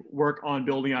 2, work on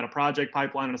building out a project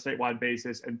pipeline on a statewide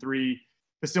basis. And 3,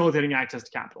 facilitating access to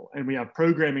capital. And we have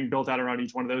programming built out around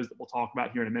each one of those that we'll talk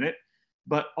about here in a minute.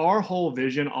 But our whole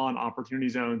vision on Opportunity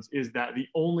Zones is that the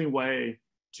only way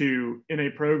to, in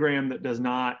a program that does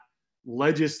not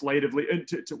legislatively,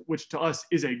 which to us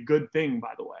is a good thing,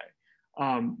 by the way,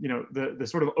 you know, the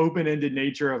sort of open-ended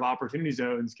nature of Opportunity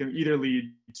Zones can either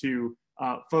lead to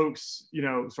folks, you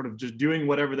know, sort of just doing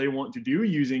whatever they want to do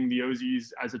using the OZs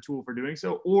as a tool for doing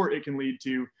so, or it can lead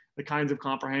to the kinds of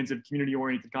comprehensive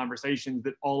community-oriented conversations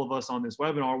that all of us on this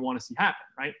webinar want to see happen,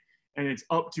 right? And it's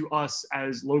up to us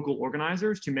as local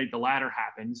organizers to make the latter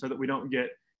happen so that we don't get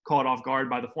caught off guard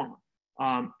by the former.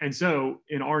 And so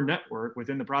in our network,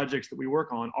 within the projects that we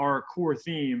work on, our core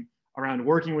theme around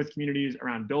working with communities,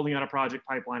 around building out a project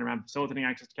pipeline, around facilitating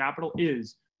access to capital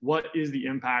is what is the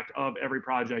impact of every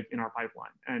project in our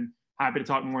pipeline. And happy to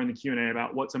talk more in the Q&A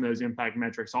about what some of those impact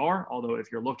metrics are. Although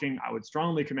if you're looking, I would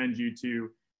strongly commend you to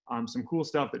some cool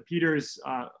stuff that Peter's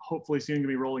hopefully soon to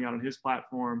be rolling out on his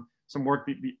platform, some work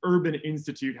the Urban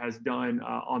Institute has done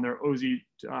on their OZ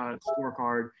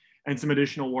scorecard, and some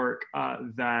additional work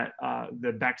that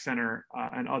the Beck Center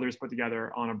and others put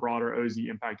together on a broader OZ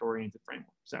impact-oriented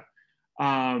framework. So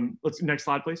let's, next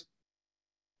slide, please.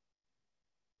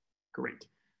 Great.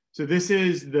 So this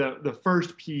is the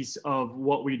first piece of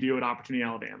what we do at Opportunity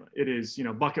Alabama. It is, you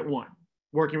know, bucket 1,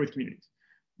 working with communities.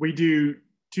 We do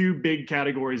 2 big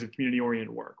categories of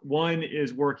community-oriented work. 1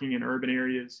 is working in urban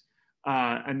areas,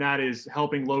 and that is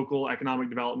helping local economic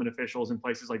development officials in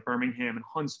places like Birmingham and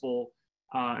Huntsville,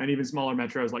 and even smaller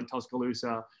metros like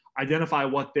Tuscaloosa, identify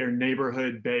what their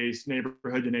neighborhood-based,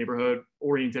 neighborhood-to-neighborhood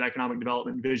oriented economic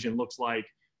development vision looks like.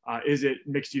 Is it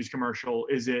mixed-use commercial?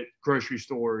 Is it grocery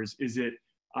stores? Is it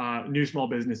new small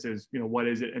businesses? You know, what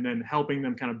is it? And then helping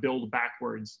them kind of build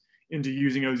backwards into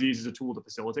using OZs as a tool to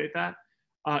facilitate that.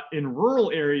 In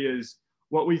rural areas,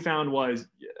 what we found was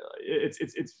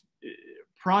it's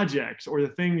projects, or the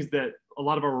things that a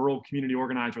lot of our rural community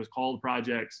organizers called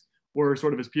projects, were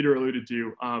sort of, as Peter alluded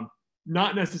to,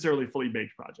 not necessarily fully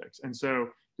baked projects. And so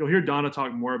you'll hear Donna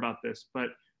talk more about this, but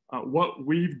what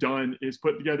we've done is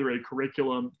put together a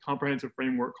curriculum comprehensive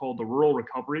framework called the Rural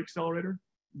Recovery Accelerator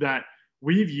that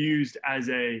we've used as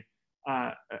a,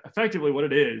 effectively what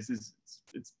it is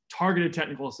it's targeted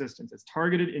technical assistance. It's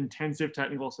targeted intensive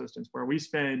technical assistance where we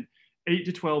spend 8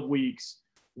 to 12 weeks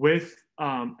with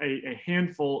a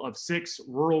handful of 6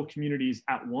 rural communities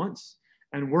at once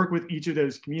and work with each of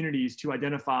those communities to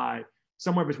identify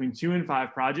somewhere between 2 and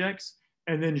 5 projects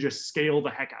and then just scale the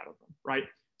heck out of them, right?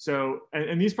 So,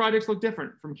 and these projects look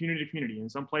different from community to community. In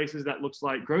some places that looks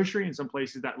like grocery, in some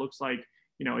places that looks like,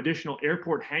 you know, additional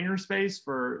airport hangar space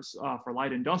for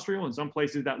light industrial. In some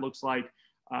places that looks like,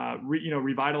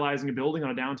 revitalizing a building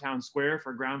on a downtown square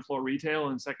for ground floor retail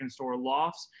and second store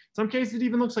lofts. In some cases, it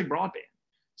even looks like broadband.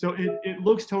 So it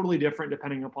looks totally different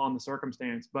depending upon the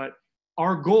circumstance. But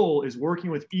our goal is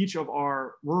working with each of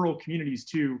our rural communities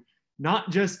to not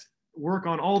just work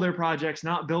on all their projects,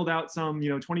 not build out some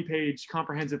 20-page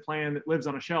comprehensive plan that lives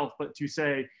on a shelf, but to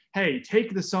say, hey,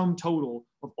 take the sum total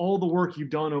of all the work you've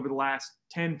done over the last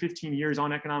 10, 15 years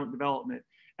on economic development,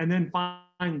 and then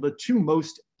find the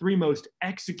 3 most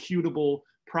executable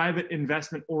private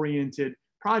investment-oriented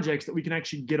projects that we can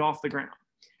actually get off the ground.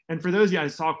 And for those of you, I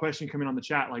saw a question come in on the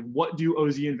chat, like, what do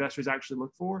OZ investors actually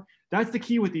look for? That's the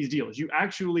key with these deals. You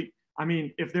actually, I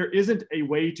mean, if there isn't a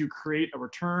way to create a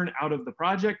return out of the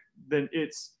project, then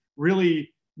it's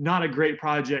really not a great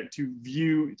project to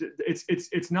view.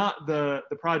 It's not the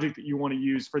project that you want to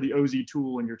use for the OZ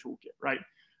tool in your toolkit, right?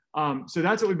 So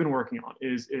that's what we've been working on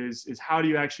is how do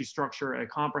you actually structure a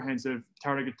comprehensive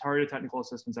targeted technical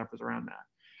assistance efforts around that.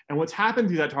 And what's happened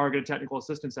through that targeted technical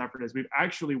assistance effort is we've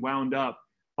actually wound up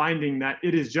finding that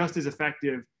it is just as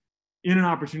effective in an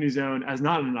opportunity zone as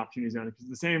not in an opportunity zone. Because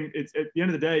it's at the end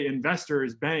of the day,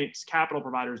 investors, banks, capital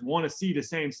providers want to see the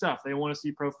same stuff. They want to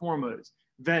see pro formas,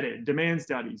 vetted, demand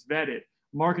studies, vetted,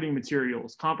 marketing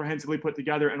materials, comprehensively put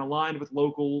together and aligned with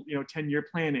local, 10-year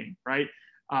planning, right?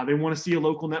 They want to see a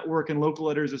local network and local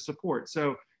letters of support.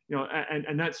 So,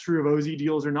 and that's true of OZ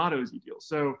deals or not OZ deals.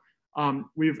 So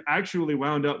we've actually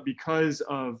wound up, because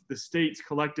of the state's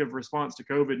collective response to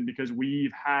COVID, and because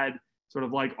we've had sort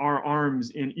of like our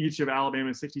arms in each of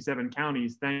Alabama's 67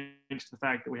 counties, thanks to the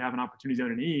fact that we have an opportunity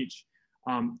zone in each,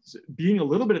 being a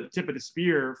little bit at the tip of the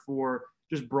spear for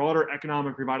just broader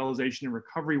economic revitalization and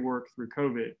recovery work through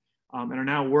COVID, and are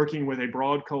now working with a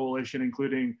broad coalition,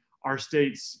 including our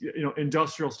state's,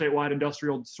 statewide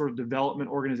industrial sort of development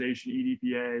organization,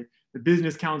 EDPA, the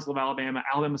Business Council of Alabama,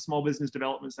 Alabama Small Business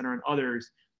Development Center, and others,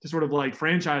 to sort of like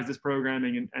franchise this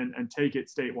programming and take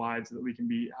it statewide so that we can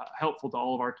be helpful to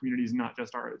all of our communities, not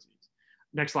just our OZs.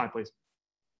 Next slide, please.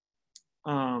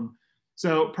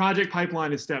 So project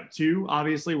pipeline is step 2.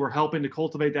 Obviously, we're helping to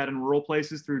cultivate that in rural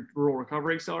places through Rural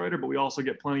Recovery Accelerator, but we also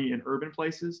get plenty in urban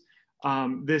places.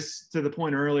 This, to the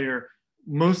point earlier,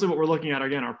 mostly what we're looking at,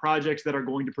 again, are projects that are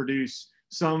going to produce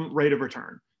some rate of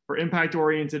return. For impact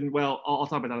oriented, well, I'll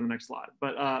talk about that on the next slide.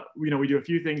 But we do a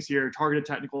few things here: targeted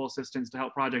technical assistance to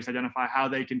help projects identify how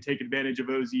they can take advantage of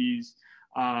OZs,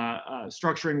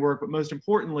 structuring work, but most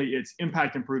importantly, it's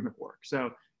impact improvement work.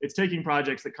 So it's taking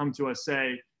projects that come to us,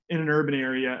 say, in an urban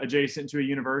area adjacent to a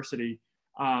university,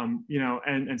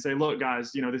 and say, look,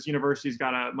 guys, this university's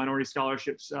got a minority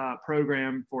scholarships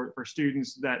program for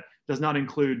students that does not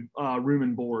include room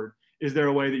and board. Is there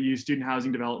a way that you, student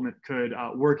housing development, could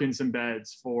work in some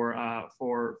beds for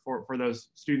those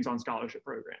students on scholarship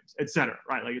programs, et cetera,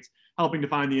 right? Like, it's helping to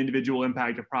find the individual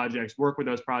impact of projects, work with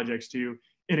those projects to,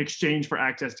 in exchange for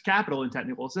access to capital and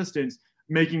technical assistance,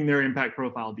 making their impact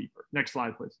profile deeper. Next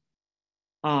slide, please.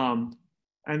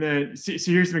 And then, so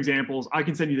here's some examples. I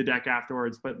can send you the deck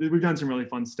afterwards, but we've done some really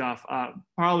fun stuff.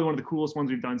 Probably one of the coolest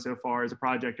ones we've done so far is a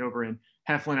project over in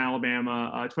Heflin, Alabama,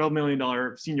 a $12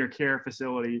 million senior care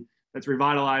facility that's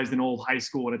revitalized an old high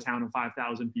school in a town of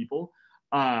 5,000 people.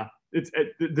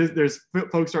 There's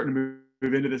folks starting to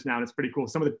move into this now, and it's pretty cool.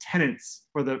 Some of the tenants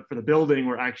for the building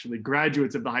were actually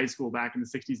graduates of the high school back in the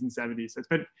 60s and 70s. So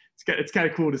it's kind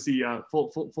of cool to see a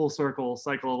full cycle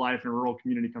of life in a rural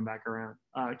community come back around.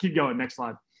 Keep going. Next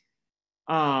slide.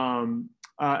 And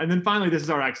then finally, this is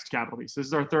our access to capital piece. This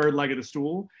is our third leg of the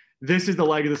stool. This is the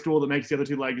leg of the stool that makes the other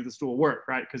 2 legs of the stool work,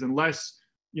 right? Because unless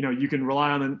you can rely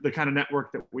on the kind of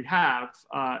network that we have,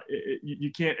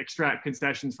 you can't extract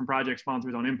concessions from project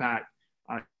sponsors on impact.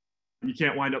 You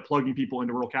can't wind up plugging people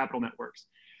into rural capital networks.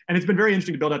 And it's been very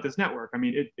interesting to build out this network. I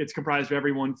mean, it's comprised of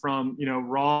everyone from,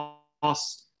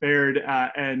 Ross, Baird,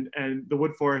 and the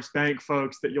Wood Forest Bank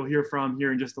folks that you'll hear from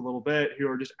here in just a little bit, who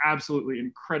are just absolutely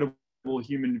incredible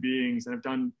human beings and have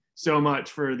done so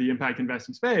much for the impact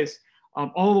investing space,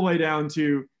 all the way down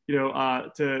to,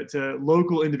 to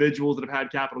local individuals that have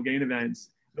had capital gain events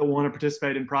that want to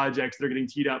participate in projects that are getting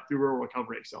teed up through Rural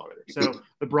Recovery Accelerator. So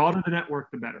the broader the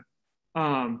network, the better.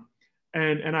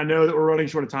 And I know that we're running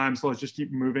short of time, so let's just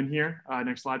keep moving here.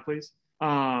 Next slide, please.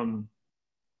 And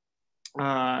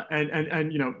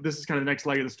this is kind of the next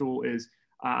leg of the stool is,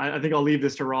 I think I'll leave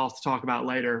this to Ross to talk about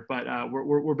later, but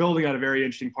we're building out a very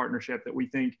interesting partnership that we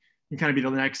think can kind of be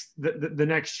the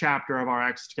next chapter of our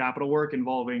access to capital work,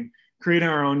 involving creating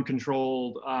our own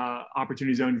controlled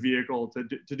opportunity zone vehicle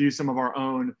to do some of our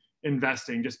own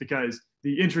investing, just because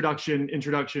the introduction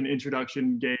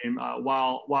game,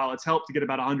 while it's helped to get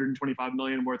about 125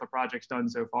 million worth of projects done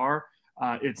so far,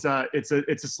 it's a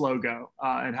slow go,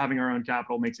 and having our own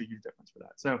capital makes a huge difference for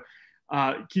that. So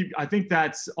I think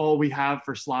that's all we have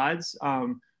for slides.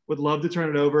 Would love to turn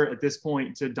it over at this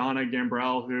point to Donna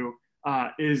Gambrell, who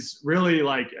is really,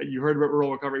 like you heard about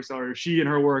Rural Recovery Accelerator, she and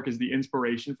her work is the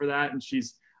inspiration for that, and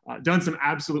she's done some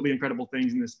absolutely incredible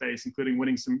things in this space, including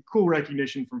winning some cool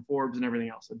recognition from Forbes and everything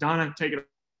else. So Donna, take it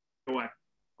away.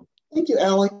 Thank you,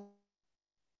 Alex.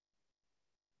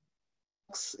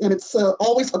 And it's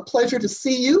always a pleasure to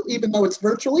see you, even though it's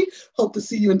virtually. Hope to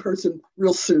see you in person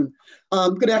real soon.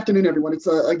 Good afternoon, everyone. It's,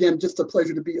 again, just a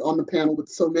pleasure to be on the panel with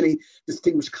so many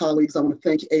distinguished colleagues. I want to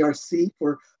thank ARC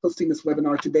for hosting this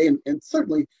webinar today, and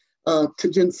certainly to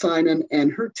Jen Simon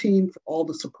and her team for all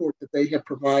the support that they have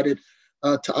provided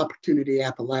to Opportunity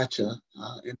Appalachia,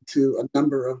 and to a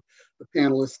number of the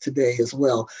panelists today as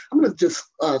well. I'm going to just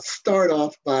start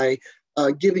off by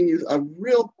giving you a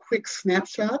real quick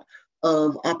snapshot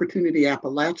of Opportunity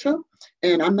Appalachia.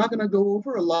 And I'm not going to go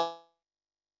over a lot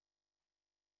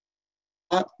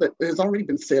that has already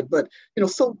been said, but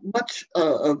so much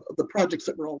of the projects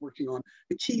that we're all working on,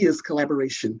 the key is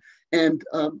collaboration. And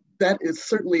that is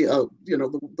certainly the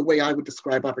way I would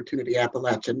describe Opportunity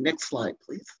Appalachia. Next slide,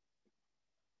 please.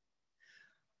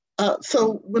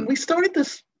 So when we started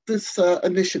this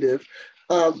initiative,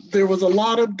 there was a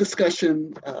lot of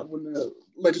discussion when the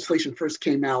legislation first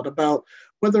came out about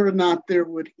whether or not there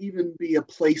would even be a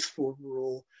place for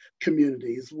rural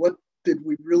communities. What did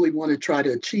we really want to try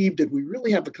to achieve? Did we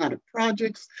really have the kind of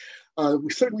projects?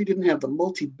 We certainly didn't have the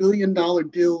multi-billion-dollar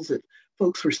deals that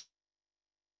folks were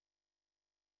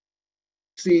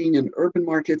seeing in urban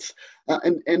markets.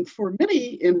 And for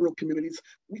many in rural communities,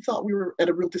 we thought we were at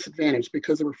a real disadvantage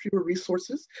because there were fewer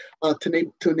resources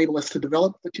to enable us to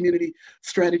develop the community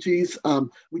strategies.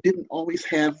 We didn't always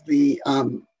have the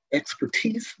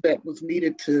expertise that was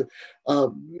needed to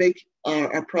make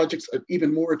our projects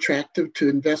even more attractive to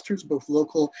investors, both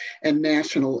local and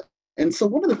national. And so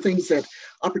one of the things that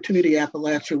Opportunity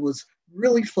Appalachia was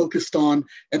really focused on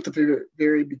at the very,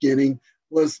 very beginning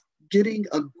was getting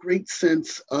a great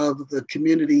sense of the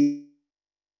community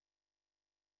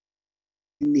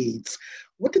needs.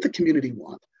 What did the community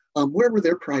want? Where were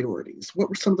their priorities? What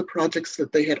were some of the projects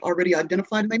that they had already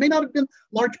identified? And they may not have been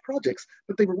large projects,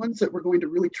 but they were ones that were going to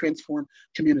really transform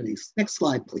communities. Next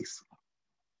slide, please.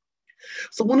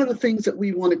 So one of the things that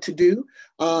we wanted to do,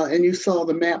 and you saw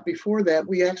the map before that,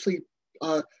 we actually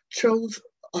chose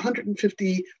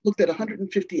 150, looked at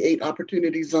 158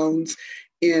 opportunity zones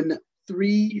in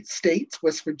 3 states,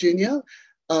 West Virginia,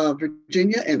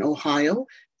 Virginia, and Ohio.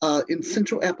 In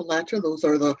Central Appalachia, those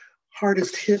are the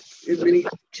hardest hit in many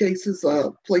cases,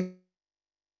 places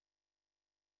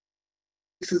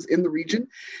in the region.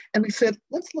 And we said,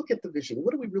 let's look at the vision.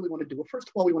 What do we really want to do? Well, first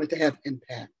of all, we wanted to have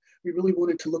impact. We really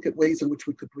wanted to look at ways in which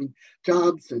we could bring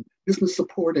jobs and business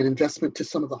support and investment to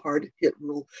some of the hard-hit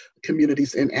rural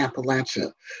communities in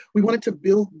Appalachia. We wanted to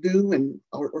build new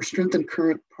or strengthen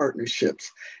current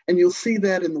partnerships. And you'll see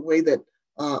that in the way that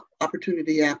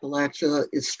Opportunity Appalachia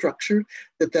is structured,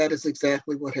 that is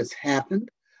exactly what has happened.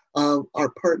 Our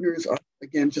partners are,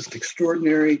 again, just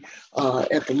extraordinary.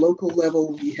 At the local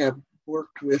level, we have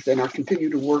worked with and are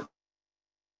continue to work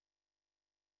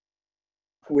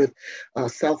with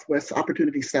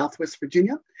Opportunity Southwest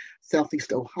Virginia,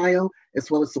 Southeast Ohio,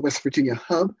 as well as the West Virginia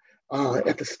hub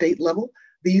at the state level.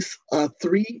 These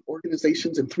 3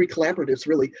 organizations and 3 collaboratives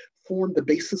really formed the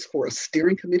basis for a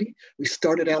steering committee. We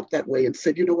started out that way and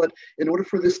said, you know what, in order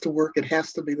for this to work, it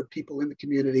has to be the people in the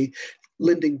community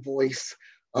lending voice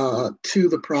to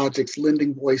the projects,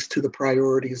 lending voice to the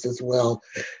priorities as well.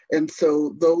 And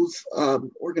so those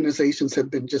organizations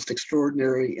have been just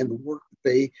extraordinary in the work that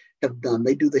they have done.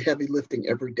 They do the heavy lifting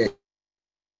every day.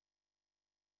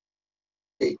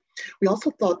 We also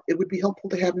thought it would be helpful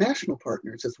to have national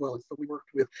partners as well. So we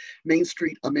worked with Main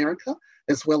Street America,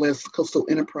 as well as Coastal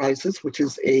Enterprises, which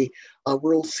is a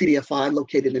rural CDFI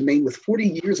located in Maine with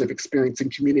 40 years of experience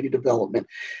in community development.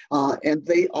 And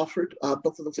they offered,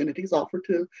 both of those entities offered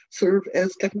to serve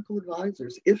as technical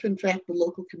advisors if in fact the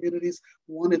local communities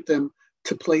wanted them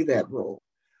to play that role.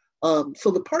 So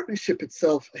the partnership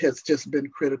itself has just been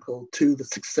critical to the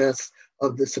success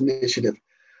of this initiative.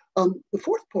 The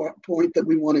fourth point that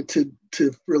we wanted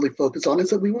to really focus on is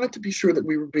that we wanted to be sure that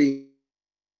we were being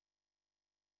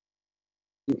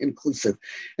inclusive.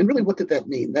 And really, what did that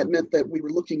mean? That meant that we were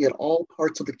looking at all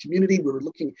parts of the community. We were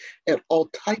looking at all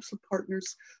types of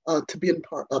partners to be a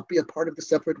part of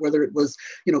this effort, whether it was,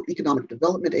 economic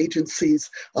development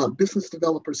agencies, business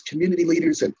developers, community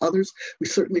leaders, and others. We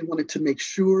certainly wanted to make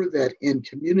sure that in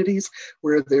communities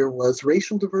where there was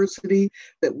racial diversity,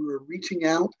 that we were reaching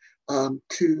out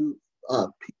to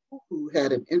people who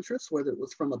had an interest, whether it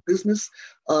was from a business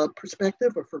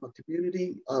perspective or from a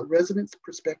community residents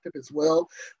perspective as well,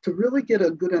 to really get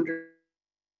a good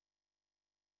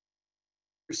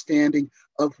understanding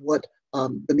of what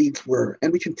the needs were.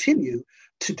 And we continue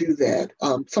to do that.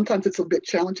 Sometimes it's a bit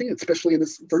challenging, especially in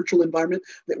this virtual environment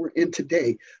that we're in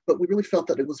today, but we really felt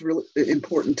that it was really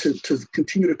important to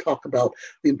continue to talk about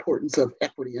the importance of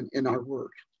equity in our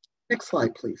work. Next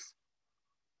slide, please.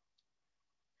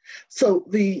 So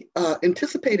the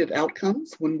anticipated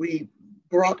outcomes, when we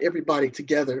brought everybody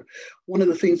together, one of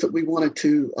the things that we wanted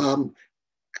to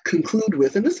conclude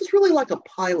with, and this is really like a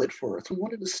pilot for us, we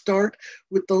wanted to start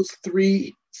with those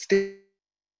 3 states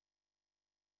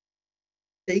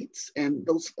and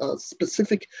those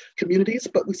specific communities,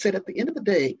 but we said at the end of the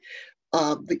day,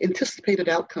 the anticipated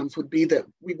outcomes would be that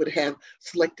we would have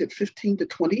selected 15 to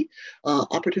 20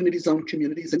 opportunity zone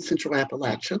communities in Central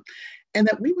Appalachia, and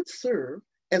that we would serve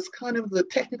as kind of the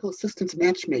technical assistance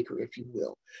matchmaker, if you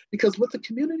will. Because what the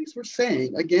communities were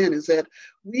saying, again, is that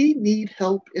we need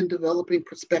help in developing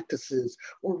prospectuses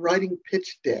or writing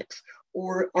pitch decks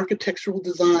or architectural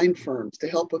design firms to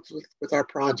help us with our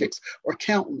projects, or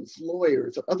accountants,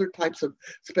 lawyers, or other types of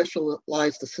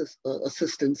specialized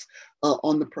assistance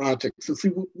on the projects. And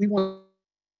so we wanted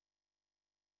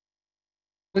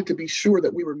to be sure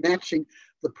that we were matching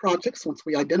the projects, once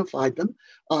we identified them,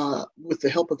 with the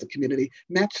help of the community,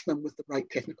 match them with the right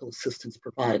technical assistance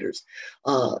providers.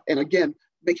 And again,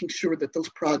 making sure that those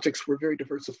projects were very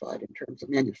diversified in terms of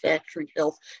manufacturing,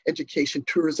 health, education,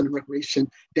 tourism and recreation,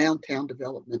 downtown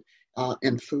development,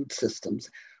 and food systems.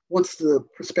 Once the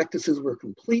prospectuses were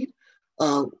complete,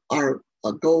 our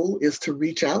goal is to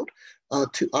reach out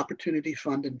to opportunity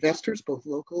fund investors, both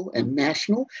local and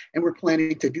national, and we're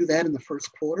planning to do that in the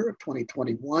first quarter of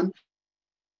 2021.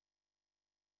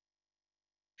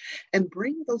 And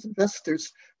bring those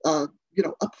investors, up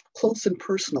close and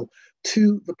personal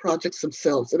to the projects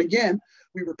themselves. And again,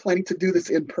 we were planning to do this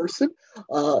in person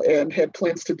and had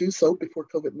plans to do so before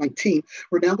COVID-19.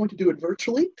 We're now going to do it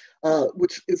virtually,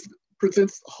 which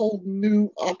presents whole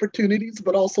new opportunities,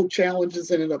 but also challenges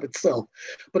in and of itself.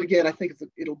 But again, I think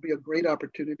it'll be a great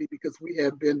opportunity because we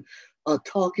have been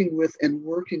talking with and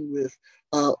working with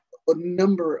a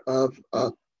number of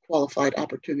qualified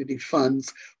opportunity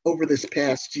funds over this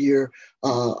past year.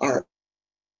 Our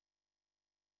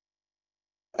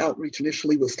outreach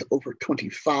initially was to over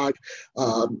 25.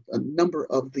 A number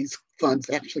of these funds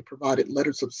actually provided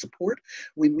letters of support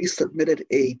when we submitted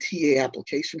a TA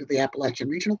application to the Appalachian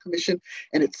Regional Commission,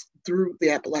 and it's through the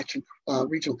Appalachian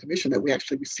Regional Commission that we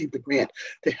actually received the grant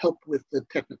to help with the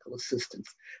technical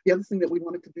assistance. The other thing that we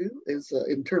wanted to do is,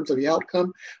 in terms of the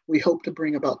outcome, we hope to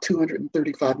bring about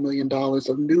 $235 million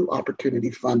of new opportunity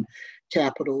fund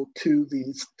capital to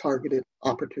these targeted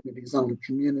opportunity zone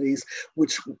communities,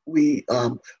 which we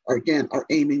are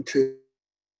aiming to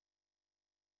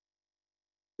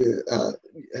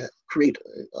create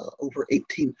over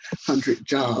 1,800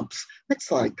 jobs. Next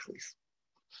slide, please.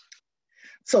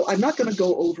 So I'm not going to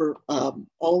go over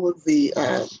all of the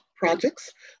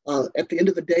projects. At the end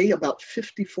of the day, about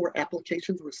 54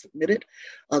 applications were submitted.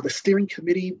 The steering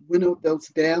committee whittled those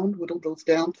down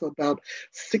to about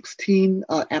 16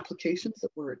 applications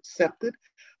that were accepted.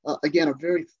 Again, a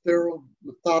very thorough,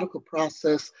 methodical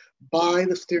process by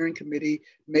the steering committee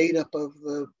made up of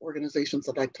the organizations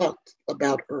that I talked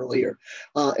about earlier.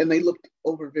 And they looked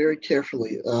over very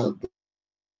carefully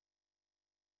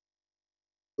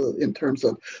in terms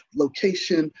of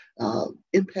location,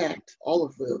 impact, all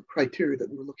of the criteria that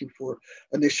we were looking for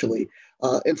initially.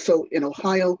 And so in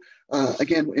Ohio,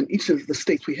 again, in each of the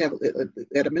states, we have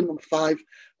at a minimum 5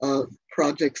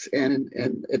 projects and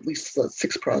at least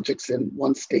 6 projects in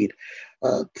one state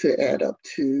to add up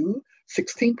to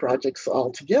 16 projects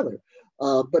altogether.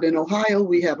 But in Ohio,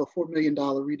 we have a $4 million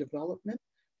redevelopment,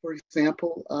 for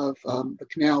example, of the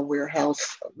Canal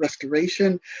Warehouse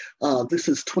restoration. This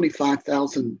is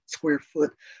 25,000 square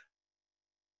foot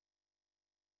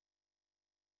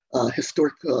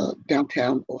historic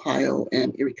downtown Ohio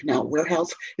and Erie Canal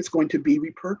Warehouse. It's going to be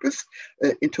repurposed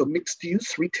into a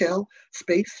mixed-use retail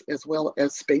space as well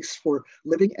as space for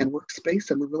living and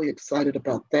workspace, and we're really excited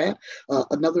about that.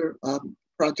 Another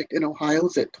project in Ohio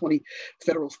is at 20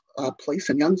 Federal Place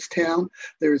in Youngstown.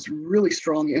 There's really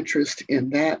strong interest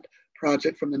in that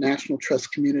project from the National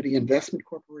Trust Community Investment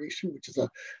Corporation, which is a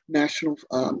national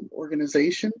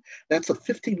organization. That's a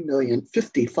 $50 million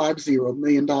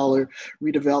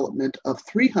redevelopment of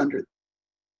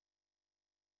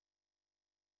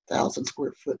 300,000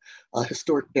 square foot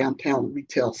historic downtown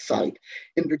retail site.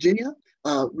 In Virginia,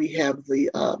 we have the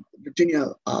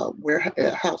Virginia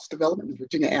Warehouse development in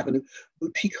Virginia Avenue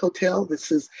Boutique Hotel.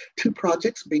 This is 2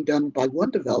 projects being done by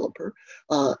one developer.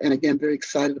 And again, very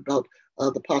excited about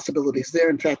the possibilities there.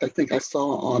 In fact, I think I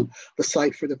saw on the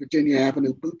site for the Virginia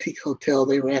Avenue Boutique Hotel,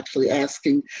 they were actually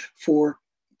asking for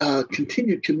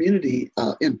continued community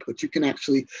input. You can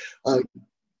actually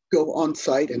go on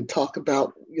site and talk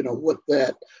about, what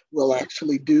that will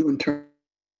actually do in terms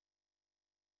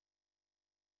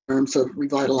of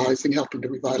helping to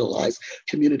revitalize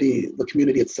the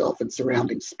community itself and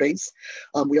surrounding space.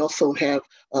 We also have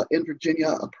in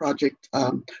Virginia a project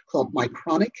called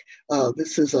Micronic.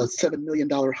 This is a $7 million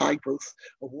high growth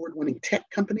award-winning tech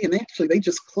company, and actually they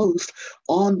just closed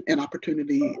on an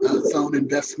opportunity zone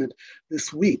investment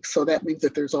this week. So that means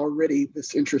that there's already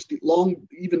this interest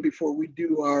even before we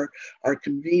do our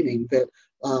convening, that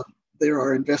there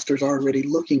are investors already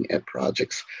looking at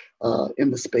projects in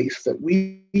the space that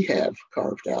we have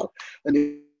carved out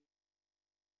initially.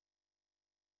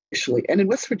 And in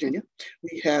West Virginia,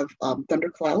 we have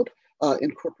Thundercloud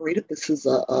Incorporated. This is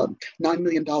a $9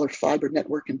 million fiber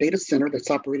network and data center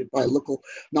that's operated by a local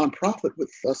nonprofit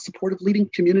with support of leading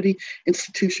community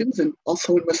institutions. And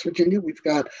also in West Virginia, we've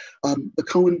got the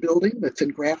Cohen Building that's in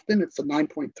Grafton. It's a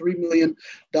 $9.3 million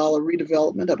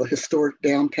redevelopment of a historic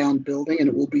downtown building, and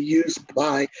it will be used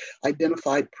by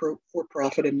identified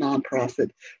for-profit and nonprofit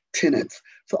tenants.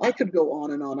 So I could go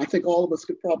on and on. I think all of us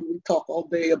could probably talk all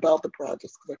day about the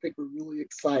projects because I think we're really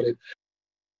excited.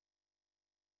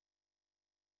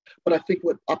 But I think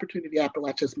what Opportunity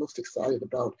Appalachia is most excited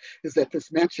about is that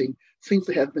this matching seems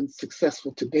to have been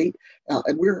successful to date.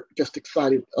 And we're just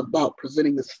excited about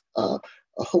presenting this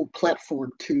a whole platform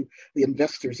to the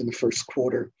investors in the first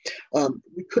quarter.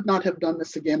 We could not have done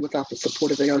this again without the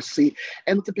support of ARC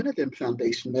and with the Benedum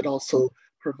Foundation that also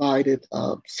provided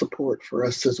support for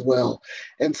us as well.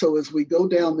 And so as we go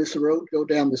down this road, go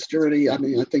down this journey, I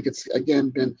mean, I think it's again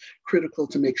been critical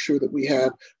to make sure that we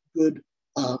have good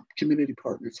community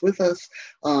partners with us,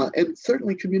 and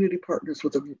certainly community partners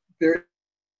with a very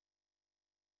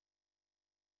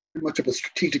much of a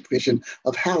strategic vision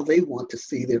of how they want to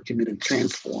see their community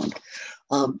transformed.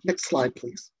 Next slide,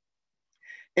 please.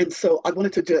 And so I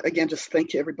wanted to, again, just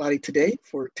thank everybody today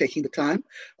for taking the time.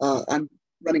 I'm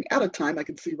running out of time, I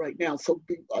can see right now. So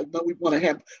I know we want to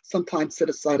have some time set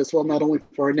aside as well, not only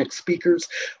for our next speakers,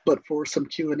 but for some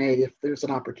Q&A if there's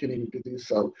an opportunity to do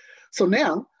so. So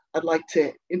now I'd like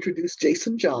to introduce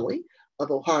Jason Jolly of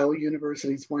Ohio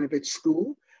University's Voinovich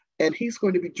School. And he's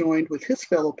going to be joined with his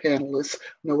fellow panelists,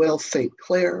 Noelle St.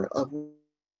 Clair of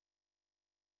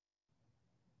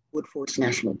Woodforest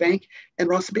National Bank, and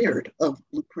Ross Beard of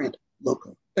Blueprint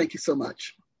Local. Thank you so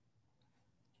much.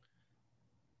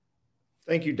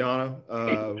 Thank you, Donna.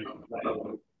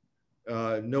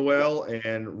 Noelle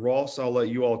and Ross, I'll let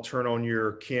you all turn on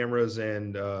your cameras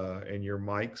and your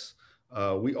mics.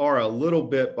 We are a little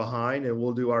bit behind, and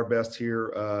we'll do our best here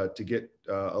to get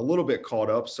a little bit caught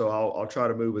up. So I'll try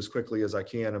to move as quickly as I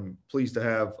can. I'm pleased to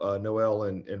have Noelle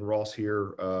and Ross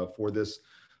here for this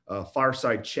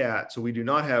fireside chat. So we do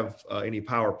not have any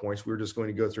PowerPoints. We're just going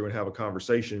to go through and have a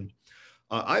conversation.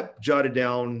 I jotted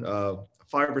down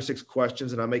 5 or 6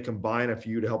 questions, and I may combine a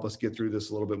few to help us get through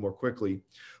this a little bit more quickly.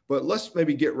 But let's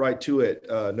maybe get right to it,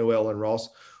 Noelle and Ross.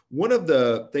 One of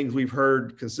the things we've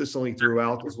heard consistently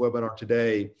throughout this webinar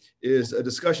today is a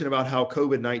discussion about how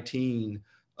COVID-19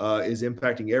 is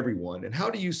impacting everyone. And how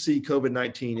do you see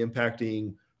COVID-19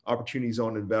 impacting opportunities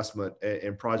on investment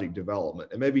and project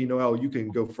development? And maybe, Noelle, you can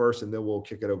go first, and then we'll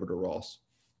kick it over to Ross.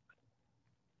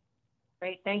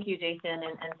 Great. Thank you, Jason.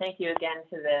 And thank you again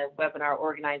to the webinar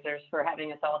organizers for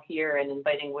having us all here and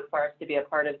inviting Woodforest to be a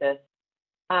part of this.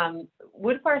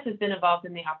 Woodforest has been involved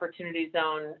in the Opportunity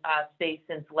Zone space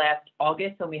since last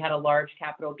August when we had a large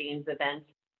capital gains event,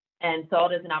 and saw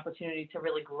it as an opportunity to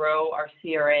really grow our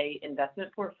CRA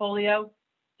investment portfolio.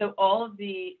 So all of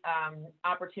the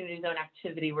Opportunity Zone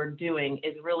activity we're doing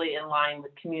is really in line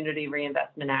with Community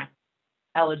Reinvestment Act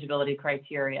eligibility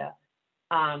criteria.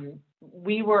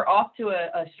 We were off to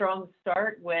a strong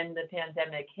start when the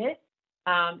pandemic hit,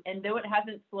 and though it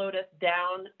hasn't slowed us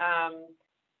down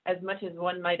as much as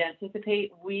one might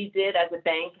anticipate, we did as a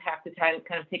bank have to kind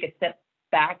of take a step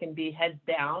back and be heads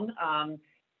down on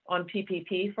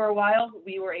PPP for a while.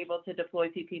 We were able to deploy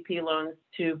PPP loans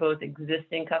to both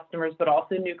existing customers, but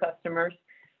also new customers.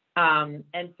 And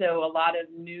so a lot of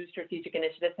new strategic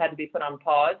initiatives had to be put on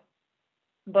pause.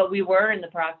 But we were in the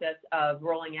process of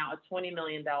rolling out a $20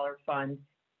 million fund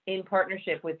in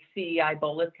partnership with CEI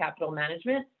Bolus Capital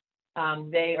Management.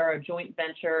 They are a joint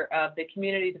venture of the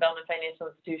Community Development Financial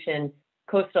Institution,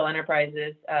 Coastal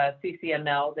Enterprises,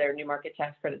 CCML, their New Market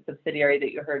Tax Credit subsidiary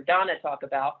that you heard Donna talk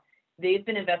about. They've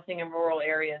been investing in rural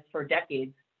areas for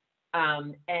decades,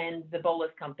 and the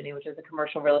Bolus Company, which is a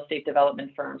commercial real estate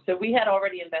development firm. So we had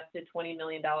already invested $20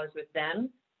 million with them.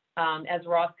 As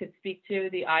Ross could speak to,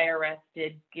 the IRS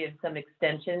did give some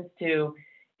extensions to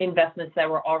investments that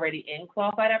were already in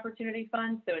qualified opportunity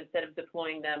funds. So instead of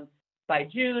deploying them by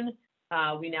June,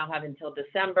 we now have until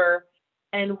December.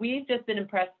 And we've just been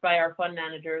impressed by our fund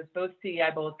managers, both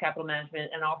CEI Bolus Capital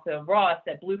Management and also Ross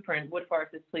at Blueprint.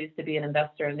 Woodforest is pleased to be an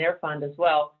investor in their fund as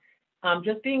well.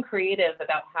 Just being creative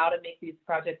about how to make these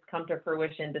projects come to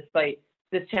fruition despite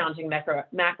this challenging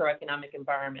macroeconomic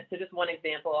environment. So just one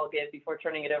example I'll give before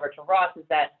turning it over to Ross is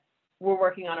that we're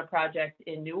working on a project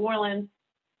in New Orleans.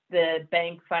 The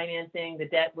bank financing, the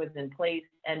debt was in place,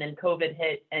 and then COVID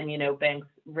hit, and banks'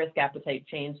 risk appetite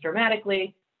changed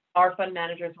dramatically. Our fund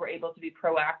managers were able to be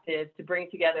proactive to bring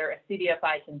together a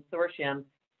CDFI consortium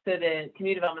so the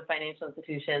community development financial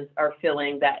institutions are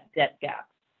filling that debt gap.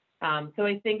 So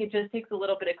I think it just takes a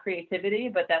little bit of creativity,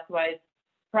 but that's why it's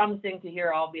promising to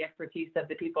hear all the expertise of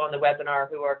the people on the webinar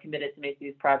who are committed to make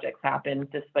these projects happen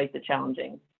despite the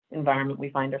challenging environment we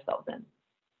find ourselves in.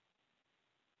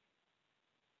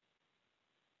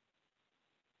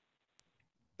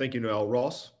 Thank you, Noelle.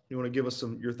 Ross, you want to give us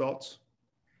your thoughts?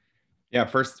 Yeah,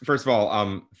 first of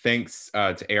all, thanks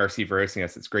to ARC for hosting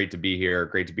us. It's great to be here.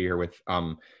 Great to be here with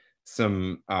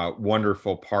some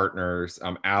wonderful partners.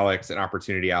 Alex and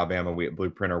Opportunity Alabama, we at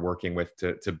Blueprint are working with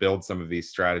to build some of these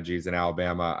strategies in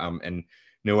Alabama. And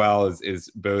Noel is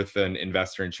both an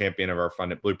investor and champion of our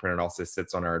fund at Blueprint and also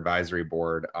sits on our advisory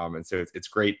board. And so it's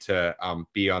great to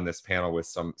be on this panel with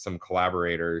some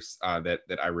collaborators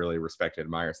that I really respect and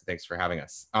admire. So thanks for having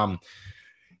us.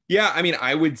 Yeah, I mean,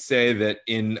 I would say that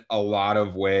in a lot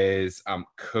of ways,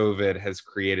 COVID has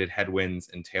created headwinds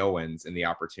and tailwinds in the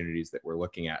opportunities that we're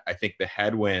looking at. I think the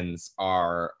headwinds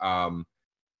are on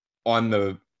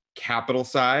the capital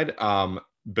side.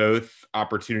 Both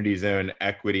Opportunity Zone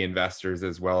equity investors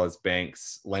as well as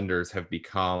banks, lenders have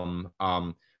become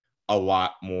a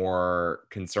lot more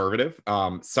conservative.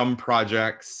 Some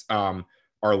projects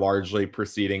are largely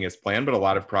proceeding as planned, but a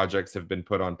lot of projects have been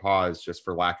put on pause just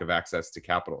for lack of access to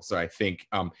capital. So I think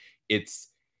it's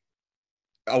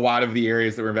a lot of the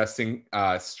areas that we're investing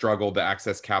struggled to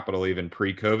access capital even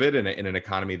pre-COVID in an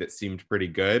economy that seemed pretty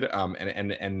good,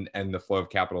 and the flow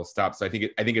of capital stopped. So I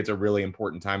think it's a really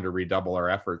important time to redouble our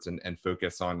efforts and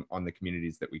focus on the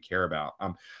communities that we care about.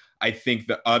 I think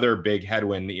the other big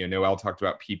headwind, Noel talked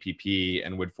about PPP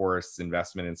and Wood Forest's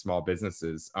investment in small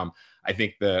businesses. I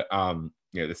think the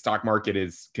stock market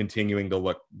is continuing to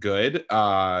look good,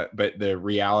 but the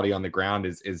reality on the ground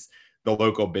is the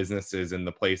local businesses and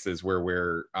the places where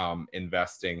we're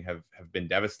investing have been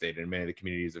devastated in many of the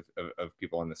communities of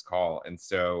people on this call. And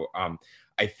so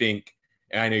I think,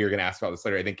 and I know you're going to ask about this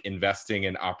later, I think investing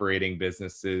in operating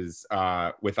businesses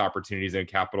with Opportunity Zone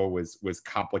capital was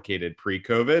complicated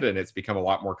pre-COVID, and it's become a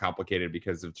lot more complicated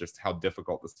because of just how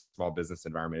difficult the small business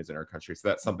environment is in our country. So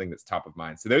that's something that's top of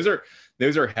mind. So those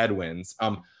are headwinds.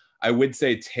 I would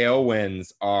say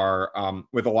tailwinds are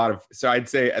with a lot of, so I'd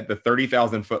say at the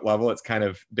 30,000 foot level, it's kind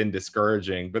of been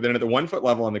discouraging, but then at the 1 foot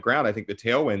level on the ground, I think the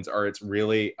tailwinds are it's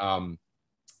really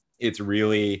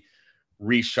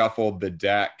reshuffled the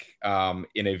deck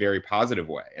in a very positive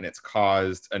way. And it's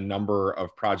caused a number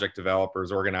of project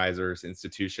developers, organizers,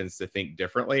 institutions to think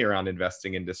differently around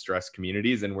investing in distressed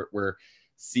communities. And we're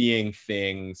seeing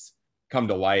things come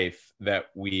to life that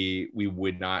we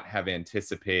would not have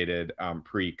anticipated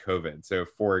pre-COVID. So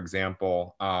for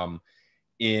example,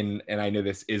 and I know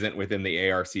this isn't within the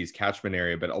ARC's catchment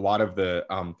area, but a lot of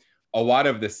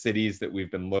the cities that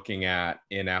we've been looking at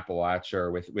in Appalachia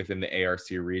or within the ARC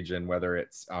region, whether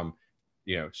it's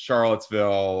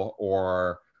Charlottesville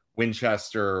or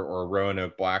Winchester or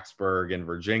Roanoke, Blacksburg in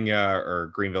Virginia,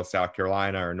 or Greenville, South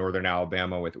Carolina, or Northern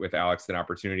Alabama with Alex and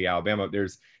Opportunity Alabama,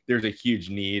 there's a huge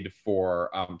need for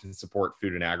to support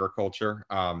food and agriculture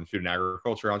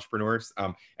entrepreneurs,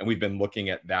 and we've been looking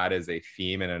at that as a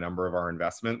theme in a number of our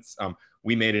investments.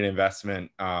 We made an investment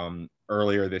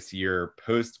earlier this year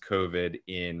post-COVID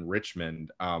in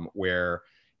Richmond, where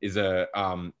is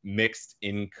a mixed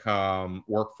income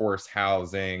workforce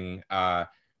housing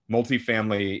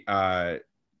multifamily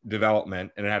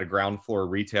development, and it had a ground floor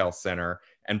retail center.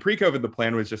 And pre-COVID, the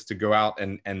plan was just to go out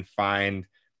and find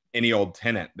any old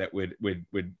tenant that would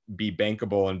be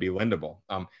bankable and be lendable.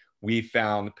 We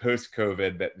found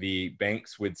post-COVID that the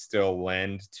banks would still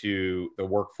lend to the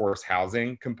workforce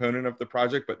housing component of the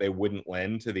project, but they wouldn't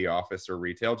lend to the office or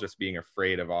retail, just being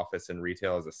afraid of office and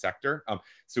retail as a sector.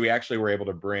 So we actually were able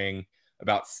to bring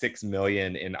about $6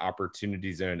 million in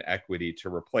Opportunity Zone equity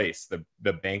to replace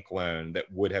the bank loan that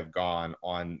would have gone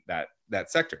on that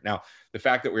sector. Now, the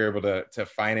fact that we were able to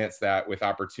finance that with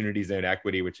Opportunity Zone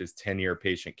equity, which is 10-year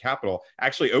patient capital,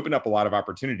 actually opened up a lot of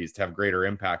opportunities to have greater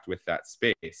impact with that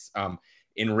space.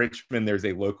 In Richmond, there's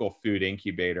a local food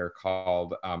incubator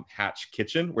called Hatch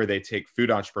Kitchen, where they take food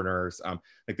entrepreneurs.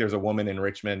 Like there's a woman in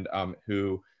Richmond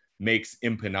who makes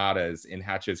empanadas in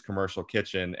Hatch's commercial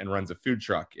kitchen and runs a food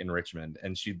truck in Richmond.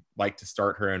 And she'd like to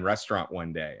start her own restaurant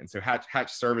one day. And so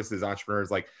Hatch services entrepreneurs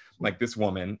like this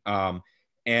woman.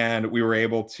 And we were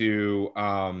able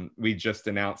to, we just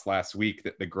announced last week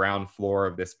that the ground floor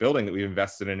of this building that we've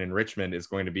invested in Richmond is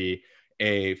going to be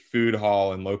a food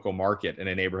hall and local market in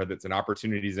a neighborhood that's an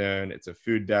opportunity zone. It's a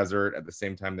food desert. At the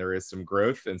same time, there is some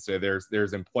growth. And so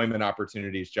there's employment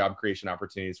opportunities, job creation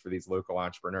opportunities for these local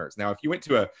entrepreneurs. Now, if you went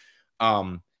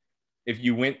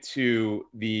to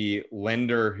the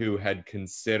lender who had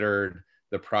considered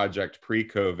the project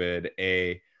pre-COVID,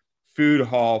 a food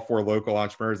hall for local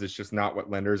entrepreneurs is just not what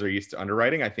lenders are used to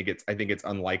underwriting. I think it's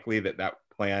unlikely that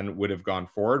plan would have gone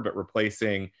forward, but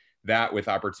replacing that with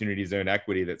Opportunity Zone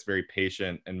equity that's very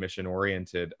patient and mission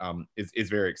oriented is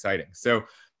very exciting. So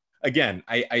again,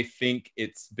 I think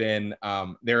it's been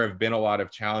there have been a lot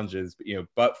of challenges,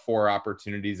 but for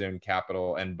Opportunity Zone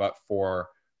capital and but for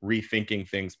rethinking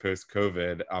things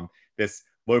post-COVID, this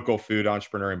local food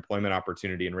entrepreneur employment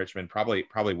opportunity in Richmond probably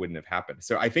wouldn't have happened.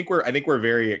 So I think we're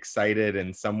very excited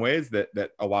in some ways that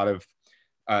a lot of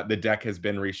the deck has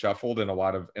been reshuffled in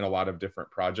a lot of different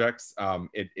projects.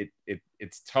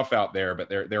 It's tough out there, but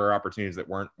there are opportunities that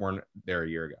weren't there a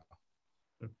year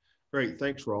ago. Great,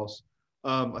 thanks, Ross.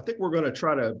 I think we're going to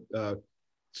try to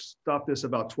stop this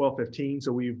about 12:15,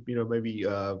 so we've maybe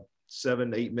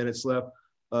 7-8 minutes left.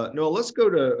 Noah, let's go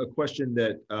to a question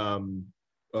that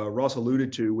Ross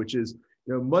alluded to, which is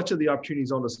much of the Opportunity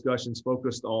Zone discussions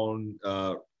focused on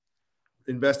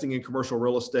investing in commercial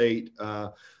real estate.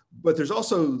 But there's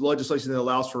also legislation that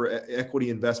allows for equity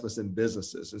investments in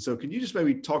businesses. And so can you just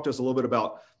maybe talk to us a little bit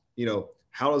about,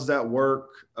 how does that work?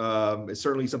 It's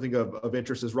certainly something of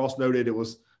interest. As Ross noted, it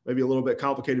was maybe a little bit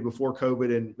complicated before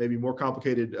COVID and maybe more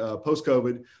complicated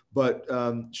post-COVID, but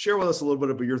share with us a little bit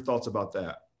of your thoughts about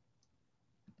that.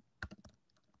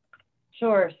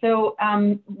 Sure. So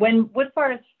when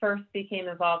Woodforest first became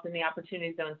involved in the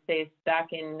Opportunity Zone space back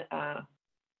in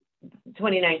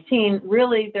 2019,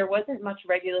 really, there wasn't much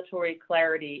regulatory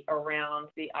clarity around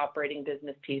the operating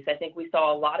business piece. I think we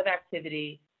saw a lot of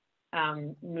activity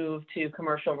move to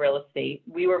commercial real estate.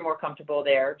 We were more comfortable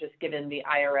there, just given the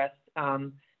IRS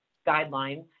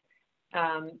guidelines.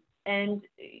 And,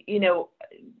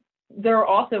 there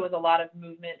also was a lot of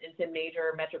movement into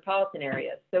major metropolitan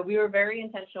areas. So we were very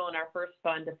intentional in our first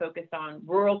fund to focus on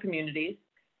rural communities.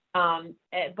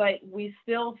 But we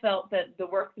still felt that the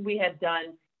work we had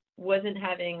done wasn't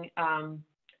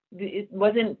it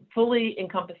wasn't fully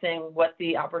encompassing what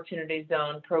the Opportunity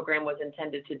Zone program was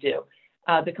intended to do.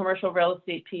 The commercial real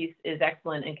estate piece is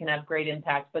excellent and can have great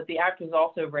impact, but the act was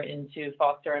also written to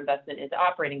foster investment into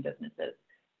operating businesses.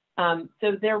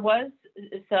 So there was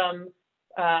some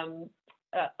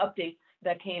updates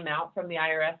that came out from the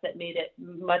IRS that made it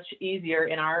much easier,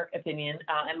 in our opinion,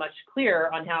 and much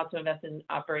clearer on how to invest in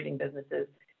operating businesses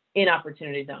in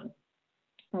Opportunity Zones.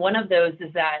 One of those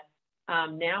is that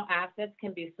now assets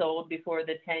can be sold before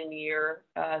the 10-year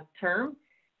term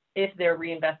if they're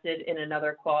reinvested in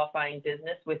another qualifying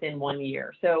business within 1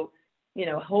 year. So,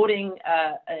 holding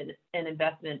an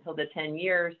investment till the 10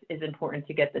 years is important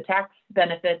to get the tax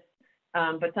benefits,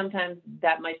 but sometimes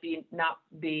that might not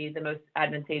be the most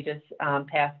advantageous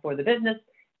path for the business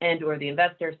and or the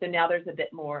investor. So now there's a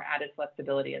bit more added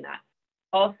flexibility in that.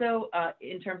 Also,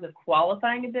 in terms of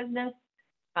qualifying a business,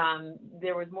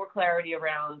 there was more clarity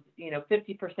around,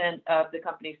 50% of the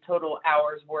company's total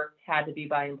hours worked had to be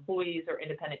by employees or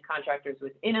independent contractors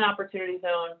within an Opportunity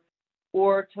Zone,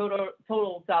 or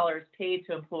total dollars paid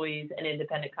to employees and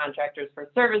independent contractors for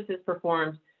services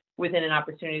performed within an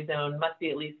Opportunity Zone must be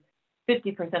at least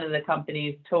 50% of the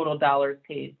company's total dollars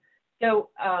paid. So,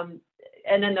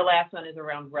 and then the last one is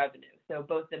around revenue. So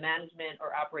both the management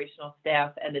or operational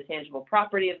staff and the tangible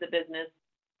property of the business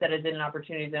that is in an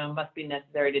Opportunity Zone must be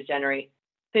necessary to generate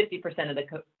 50% of the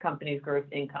company's gross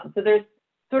income. So there's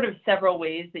sort of several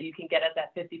ways that you can get at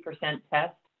that 50%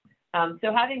 test.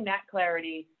 So having that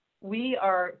clarity, we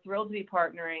are thrilled to be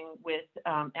partnering with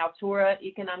Altura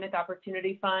Economic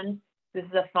Opportunity Fund. This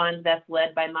is a fund that's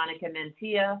led by Monica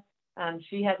Mantilla.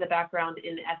 She has a background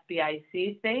in the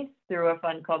SBIC space through a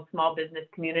fund called Small Business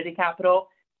Community Capital.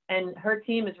 And her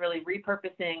team is really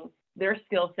repurposing their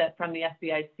skill set from the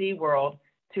SBIC world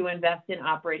to invest in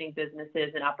operating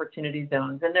businesses and Opportunity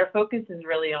Zones. And their focus is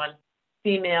really on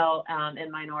female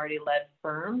and minority-led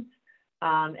firms.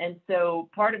 And so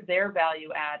part of their value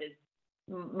add is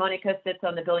Monica sits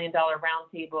on the $1 Billion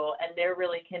Roundtable, and they're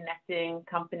really connecting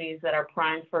companies that are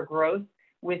primed for growth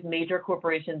with major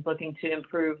corporations looking to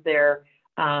improve their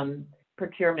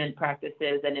procurement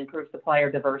practices and improve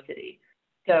supplier diversity.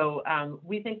 So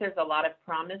we think there's a lot of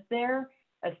promise there,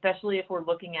 especially if we're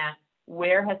looking at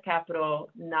where has capital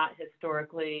not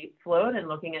historically flowed and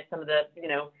looking at some of the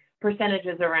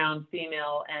percentages around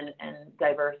female and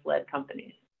diverse-led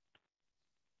companies.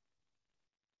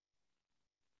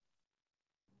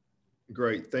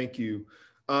 Great, thank you.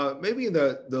 Maybe in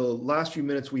the last few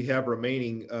minutes we have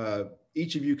remaining,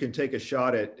 each of you can take a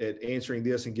shot at answering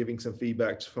this and giving some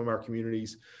feedback from our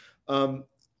communities.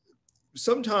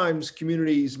 Sometimes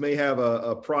communities may have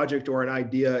a project or an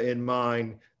idea in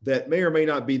mind that may or may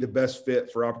not be the best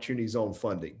fit for Opportunity Zone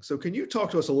funding. So can you talk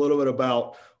to us a little bit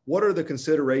about what are the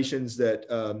considerations that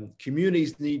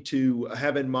communities need to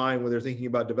have in mind when they're thinking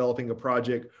about developing a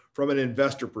project from an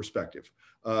investor perspective?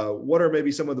 What are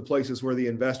maybe some of the places where the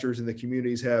investors in the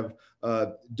communities have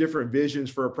different visions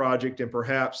for a project, and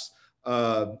perhaps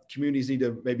communities need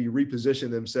to maybe reposition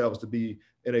themselves to be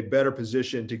in a better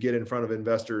position to get in front of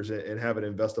investors and have an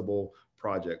investable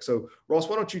project. So Ross,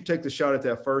 why don't you take the shot at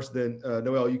that first, then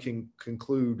Noel, you can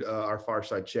conclude our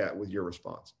fireside chat with your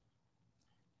response.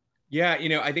 Yeah,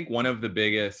 I think one of the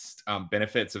biggest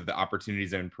benefits of the Opportunity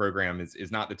Zone program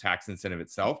is not the tax incentive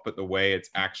itself, but the way it's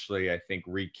actually, I think,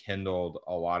 rekindled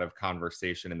a lot of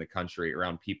conversation in the country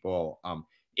around people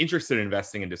interested in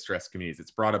investing in distressed communities.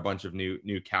 It's brought a bunch of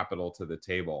new capital to the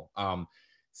table.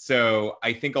 So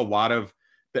I think a lot of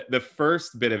the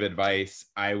first bit of advice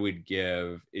I would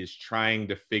give is trying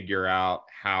to figure out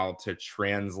how to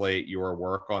translate your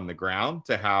work on the ground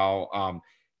to how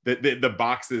the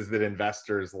boxes that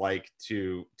investors like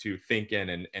to think in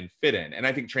and fit in. And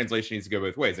I think translation needs to go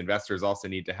both ways. Investors also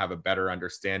need to have a better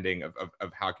understanding of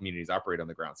how communities operate on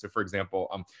the ground. So for example,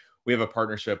 we have a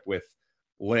partnership with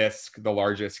LISC, the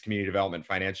largest community development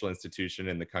financial institution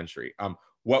in the country.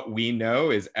 What we know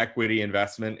is equity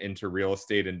investment into real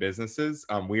estate and businesses.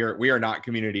 We are not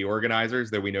community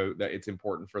organizers, though we know that it's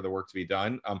important for the work to be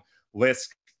done.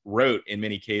 LISC wrote in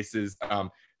many cases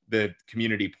the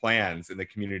community plans in the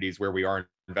communities where we are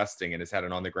investing and has had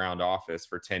an on-the-ground office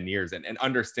for 10 years. And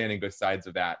understanding both sides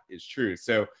of that is true.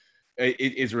 So it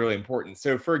is really important.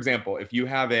 So for example, if you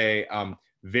have a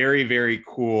very, very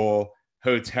cool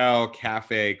hotel,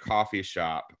 cafe, coffee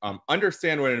shop,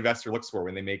 understand what an investor looks for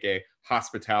when they make a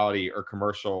hospitality or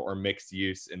commercial or mixed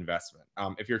use investment.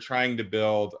 If you're trying to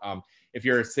build, if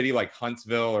you're a city like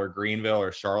Huntsville or Greenville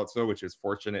or Charlottesville, which is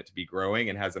fortunate to be growing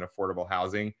and has an affordable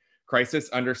housing crisis,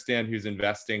 understand who's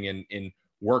investing in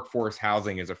workforce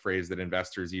housing is a phrase that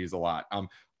investors use a lot.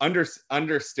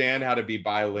 Understand how to be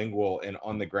bilingual in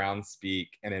on the ground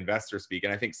speak and investor speak.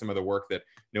 And I think some of the work that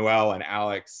Noel and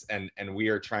Alex and we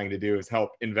are trying to do is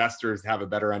help investors have a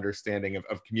better understanding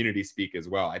of community speak as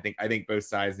well. I think both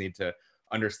sides need to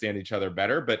understand each other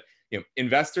better, but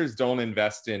investors don't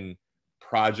invest in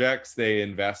projects, they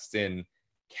invest in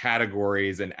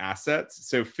categories and assets.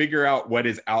 So figure out what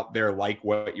is out there like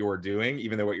what you're doing,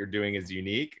 even though what you're doing is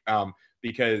unique.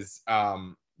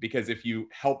 Because if you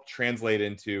help translate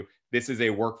into this is a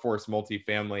workforce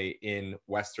multifamily in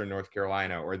Western North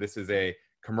Carolina, or this is a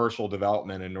commercial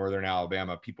development in Northern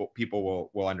Alabama, people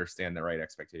will understand the right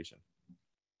expectation.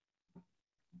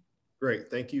 Great,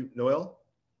 thank you. Noel?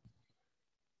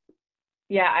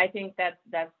 Yeah, I think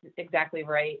that's exactly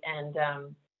right. And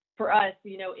for us,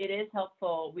 it is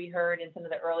helpful. We heard in some of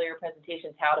the earlier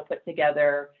presentations how to put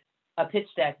together a pitch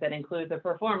deck that includes a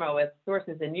pro forma with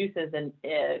sources and uses and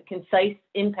concise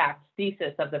impact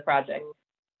thesis of the project.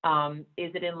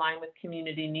 Is it in line with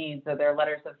community needs? Are there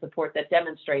letters of support that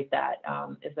demonstrate that?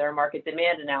 Is there a market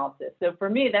demand analysis? So for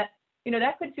me,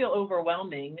 that could feel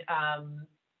overwhelming,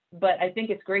 but I think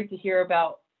it's great to hear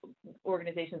about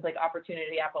organizations like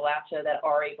Opportunity Appalachia that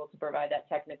are able to provide that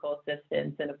technical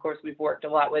assistance. And of course, we've worked a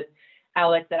lot with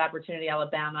Alex at Opportunity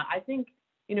Alabama. I think,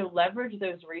 leverage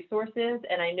those resources.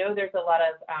 And I know there's a lot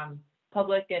of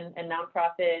public and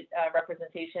nonprofit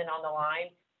representation on the line.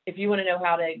 If you want to know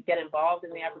how to get involved in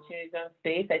the Opportunity Zone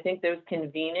space, I think those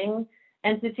convening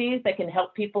entities that can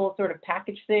help people sort of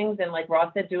package things and, like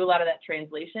Ross said, do a lot of that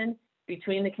translation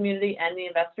between the community and the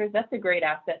investors, that's a great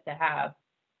asset to have.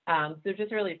 So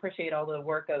just really appreciate all the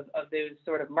work of those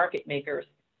sort of market makers.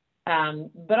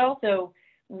 But also,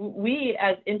 we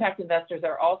as impact investors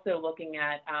are also looking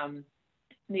at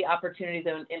the Opportunity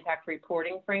Zone impact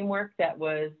reporting framework that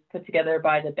was put together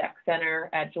by the Beck Center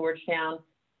at Georgetown,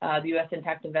 the U.S.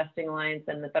 Impact Investing Alliance,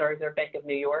 and the Federal Reserve Bank of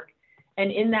New York. And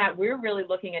in that, we're really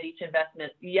looking at each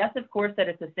investment. Yes, of course, that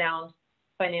it's a sound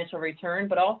financial return,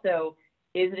 but also,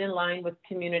 is it in line with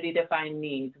community-defined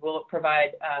needs? Will it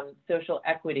provide social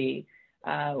equity?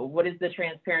 What is the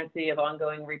transparency of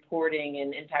ongoing reporting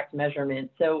and impact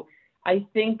measurement? So I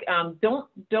think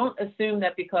don't assume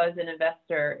that because an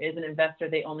investor is an investor,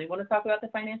 they only want to talk about the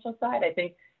financial side. I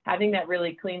think having that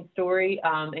really clean story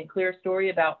and clear story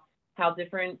about how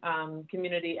different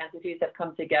community entities have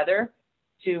come together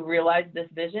to realize this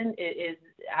vision is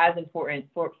as important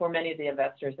for many of the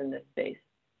investors in this space.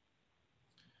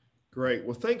 Great.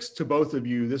 Well, thanks to both of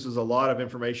you. This is a lot of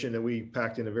information that we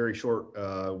packed in a very short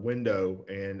window,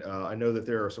 and I know that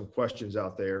there are some questions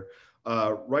out there.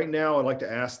 Right now, I'd like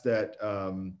to ask that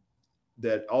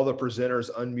that all the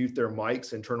presenters unmute their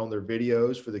mics and turn on their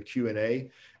videos for the Q&A.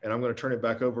 And I'm going to turn it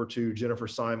back over to Jennifer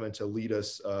Simon to lead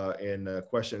us in a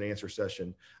question and answer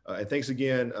session. And thanks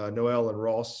again, Noel and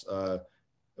Ross.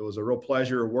 It was a real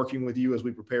pleasure working with you as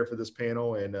we prepare for this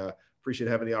panel, and appreciate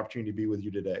having the opportunity to be with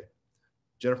you today.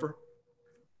 Jennifer?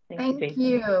 Thank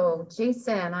you,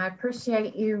 Jason. I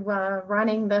appreciate you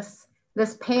running this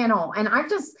panel. And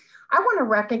I want to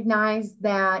recognize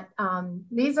that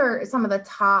these are some of the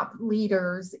top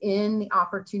leaders in the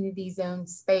Opportunity Zone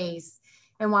space.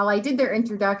 And while I did their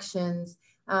introductions,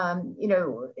 you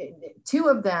know, two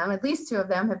of them, at least two of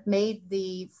them, have made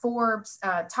the Forbes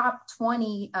top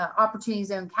 20 Opportunity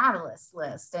Zone Catalyst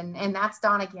list. And that's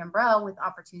Donna Gambrell with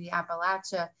Opportunity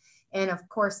Appalachia, and of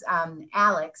course,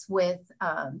 Alex with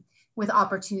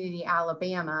Opportunity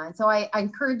Alabama. And so I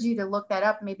encourage you to look that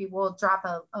up. Maybe we'll drop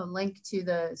a link to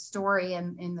the story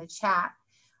in the chat.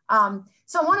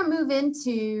 So I want to move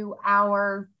into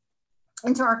our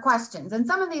questions. And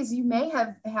some of these you may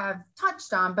have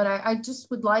touched on, but I just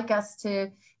would like us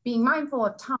to, being mindful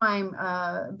of time,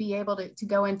 be able to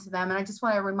go into them. And I just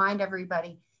want to remind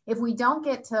everybody, if we don't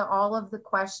get to all of the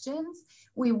questions,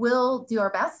 we will do our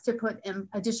best to put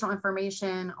additional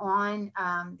information on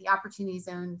the Opportunity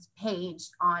Zones page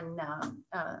on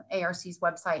ARC's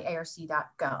website,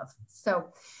 arc.gov. So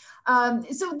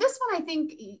this one I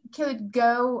think could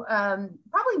go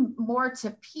probably more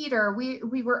to Peter.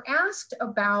 We were asked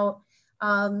about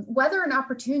whether an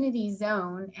Opportunity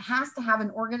Zone has to have an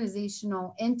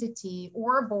organizational entity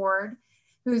or a board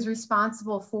who's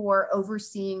responsible for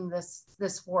overseeing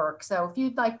this work. So if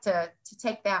you'd like to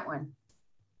take that one.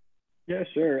 Yeah,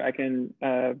 sure. I can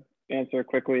answer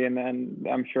quickly, and then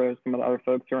I'm sure some of the other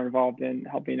folks who are involved in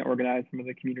helping organize some of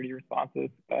the community responses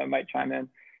might chime in.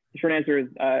 The short answer is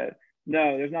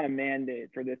no, there's not a mandate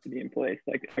for this to be in place.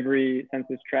 Like every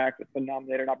census tract that's been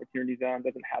nominated Opportunity Zone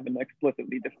doesn't have an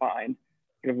explicitly defined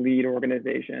sort of lead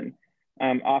organization.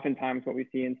 Oftentimes what we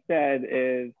see instead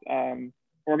is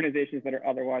organizations that are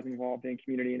otherwise involved in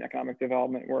community and economic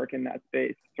development work in that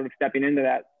space, sort of stepping into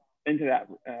that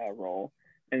role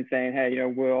and saying, hey, you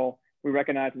know, we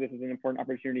recognize that this is an important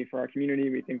opportunity for our community.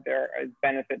 We think there is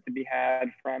benefit to be had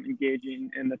from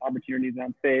engaging in this Opportunity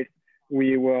Zone space.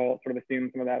 We will sort of assume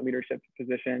some of that leadership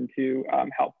position to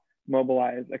help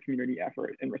mobilize a community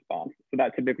effort in response. So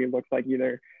that typically looks like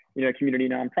either, you know, community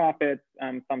nonprofits,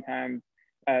 sometimes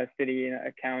city and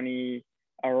a county,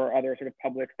 or other sort of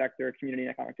public sector community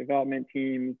and economic development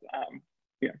teams,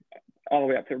 you know, all the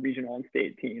way up to regional and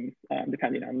state teams,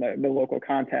 depending on the local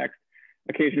context.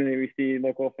 Occasionally we see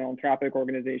local philanthropic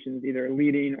organizations either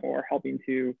leading or helping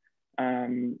to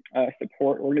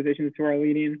support organizations who are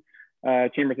leading.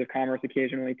 Chambers of commerce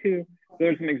occasionally too. So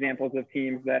there's some examples of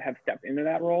teams that have stepped into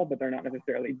that role, but they're not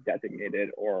necessarily designated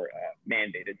or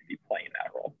mandated to be playing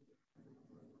that role.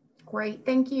 Great,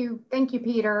 thank you,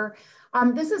 Peter.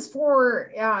 This is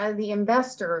for the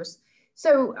investors.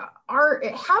 So how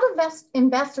do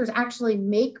investors actually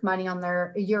make money on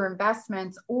your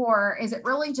investments, or is it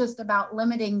really just about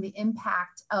limiting the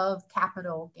impact of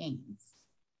capital gains?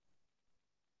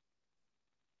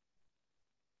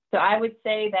 So I would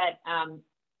say that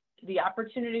the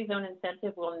Opportunity Zone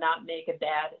incentive will not make a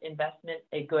bad investment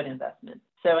a good investment.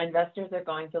 So investors are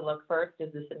going to look first,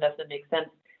 does this investment make sense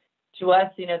to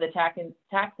us? You know, the tax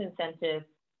incentive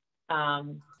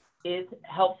is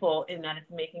helpful in that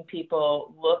it's making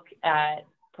people look at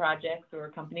projects or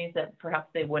companies that perhaps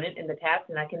they wouldn't in the past.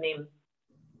 And I can name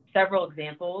several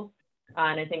examples,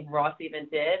 and I think Ross even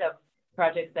did, of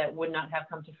projects that would not have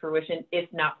come to fruition if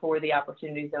not for the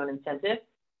Opportunity Zone incentive.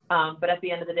 But at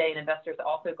the end of the day, an investor is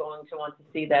also going to want to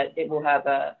see that it will have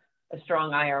a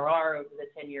strong IRR over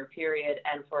the 10-year period.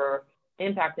 And for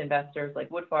impact investors like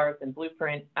Woodforest and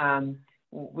Blueprint,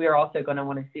 we're also going to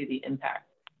want to see the impact.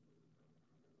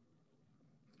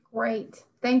 Great,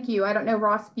 thank you. I don't know,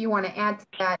 Ross, if you want to add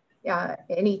to that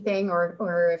anything,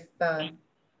 or if.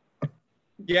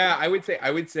 Yeah, I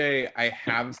would say I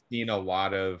have seen a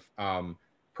lot of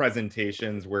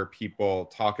presentations where people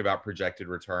talk about projected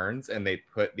returns and they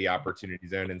put the Opportunity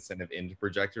Zone incentive into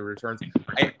projected returns.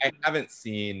 I haven't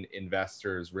seen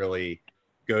investors really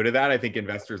go to that. I think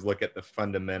investors look at the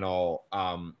fundamental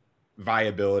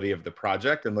viability of the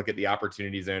project and look at the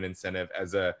Opportunity Zone incentive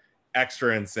as a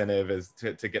extra incentive as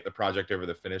to get the project over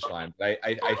the finish line. But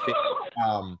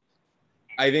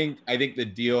I think the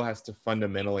deal has to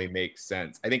fundamentally make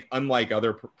sense. I think unlike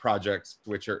other projects,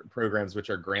 programs which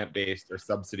are grant-based or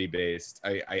subsidy-based,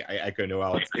 I echo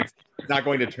Noel, it's not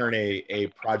going to turn a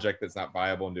project that's not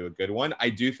viable into a good one. I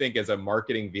do think as a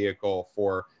marketing vehicle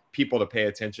for people to pay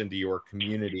attention to your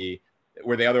community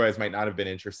where they otherwise might not have been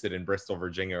interested in Bristol,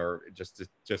 Virginia, or just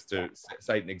to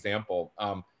cite an example,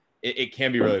 it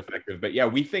can be really effective. But yeah,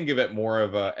 we think of it more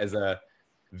of as a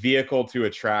vehicle to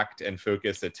attract and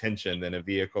focus attention than a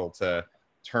vehicle to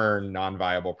turn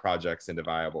non-viable projects into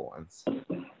viable ones.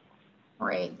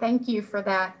 Great, thank you for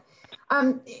that.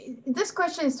 This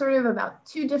question is sort of about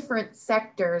two different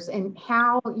sectors and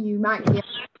how you might be able to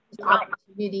use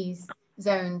opportunities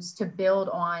zones to build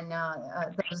on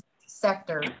those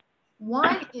sectors.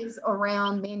 One is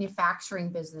around manufacturing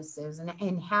businesses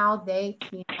and how they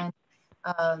can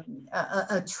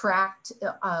attract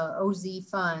OZ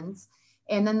funds.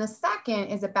 And then the second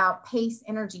is about PACE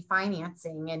energy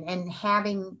financing and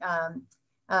having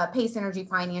PACE energy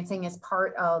financing as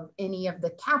part of any of the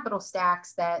capital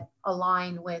stacks that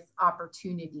align with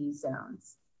opportunity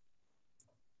zones.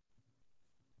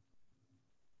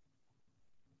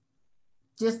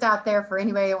 Just out there for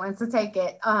anybody that wants to take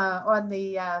it. On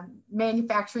the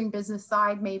manufacturing business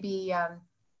side, maybe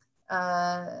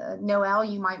Noelle,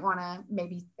 you might want to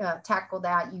maybe tackle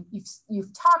that.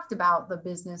 You've talked about the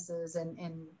businesses and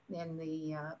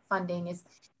the funding.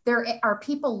 Are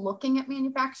people looking at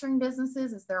manufacturing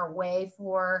businesses? Is there a way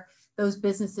for those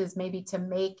businesses maybe to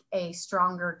make a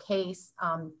stronger case?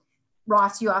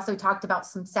 Ross, you also talked about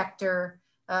some sector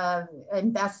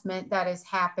investment that is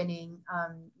happening.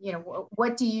 You know,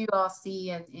 what do you all see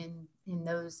in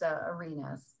those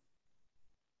arenas?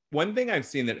 One thing I've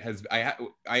seen that has,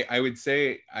 I would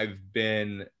say I've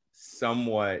been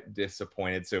somewhat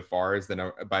disappointed so far is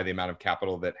by the amount of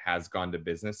capital that has gone to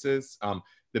businesses.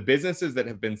 The businesses that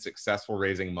have been successful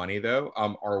raising money, though,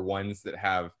 are ones that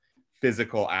have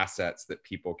physical assets that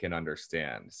people can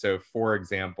understand. So, for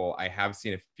example, I have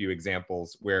seen a few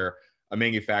examples where a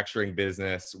manufacturing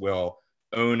business will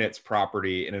own its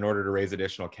property, and in order to raise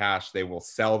additional cash, they will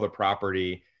sell the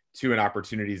property to an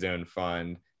opportunity zone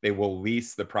fund. They will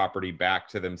lease the property back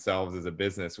to themselves as a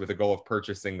business with a goal of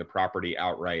purchasing the property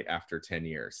outright after 10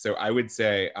 years. So I would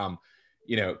say,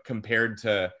 you know, compared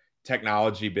to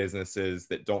technology businesses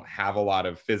that don't have a lot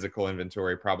of physical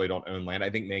inventory, probably don't own land, I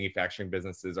think manufacturing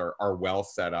businesses are well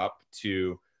set up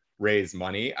to raise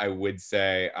money. I would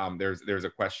say there's a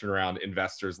question around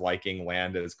investors liking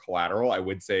land as collateral. I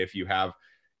would say if you have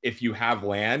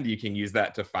land, you can use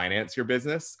that to finance your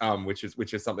business, which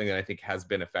is something that I think has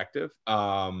been effective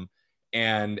and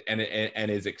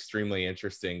is extremely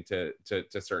interesting to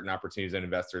certain opportunities and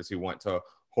investors who want to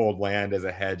hold land as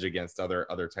a hedge against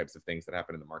other types of things that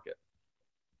happen in the market.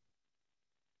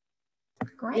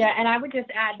 Great. Yeah, and I would just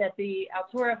add that the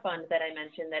Altura fund that I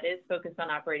mentioned that is focused on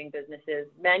operating businesses,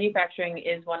 manufacturing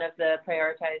is one of the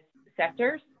prioritized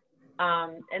sectors.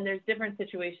 And there's different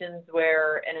situations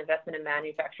where an investment in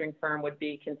manufacturing firm would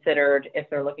be considered if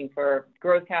they're looking for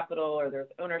growth capital or there's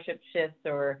ownership shifts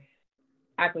or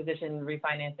acquisition,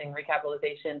 refinancing,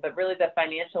 recapitalization. But really the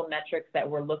financial metrics that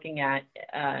we're looking at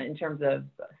in terms of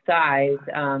size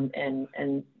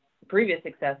and previous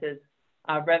successes,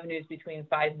 revenues between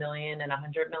 5 million and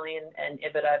 100 million and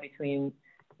EBITDA between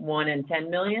 1 and 10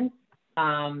 million.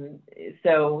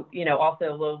 So, you know,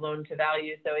 also low loan to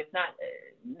value. So it's not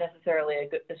necessarily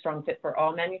a strong fit for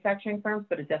all manufacturing firms,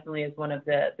 but it definitely is one of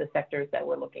the sectors that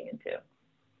we're looking into.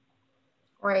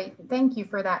 Great, thank you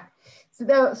for that.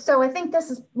 So I think this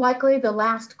is likely the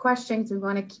last question because we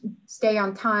want to stay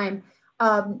on time.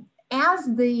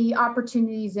 As the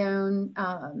Opportunity Zone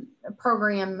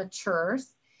program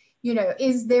matures, you know,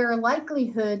 is there a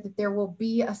likelihood that there will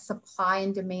be a supply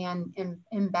and demand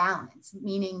imbalance,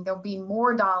 meaning there'll be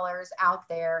more dollars out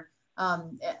there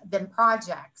than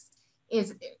projects?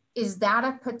 Is that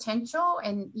a potential?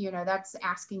 And, you know, that's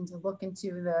asking to look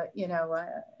into the, you know,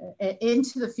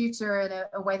 into the future in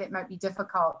a way that might be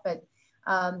difficult. But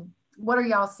what are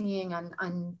y'all seeing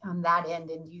on that end?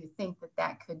 And do you think that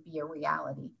that could be a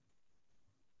reality?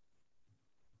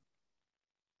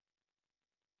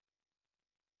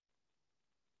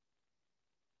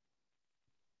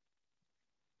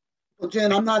 Well,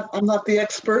 Jen, I'm not the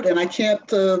expert, and I can't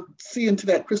see into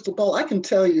that crystal ball. I can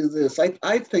tell you this: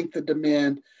 I think the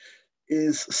demand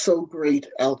is so great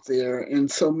out there in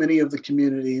so many of the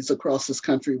communities across this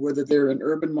country, whether they're in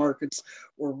urban markets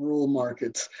or rural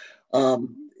markets.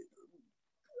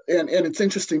 And it's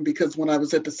interesting because when I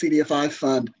was at the CDFI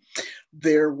fund,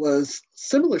 there was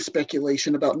similar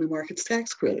speculation about new markets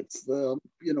tax credits. You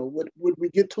know, would we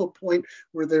get to a point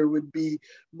where there would be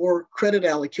more credit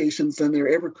allocations than there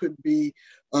ever could be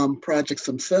projects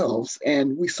themselves?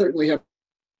 And we certainly have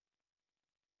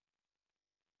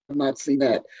not seen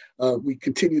that. We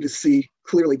continue to see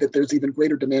clearly that there's even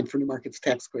greater demand for new markets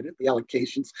tax credit, the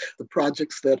allocations, the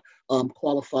projects that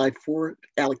qualify for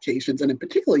allocations, and in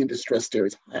particularly in distressed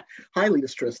areas, highly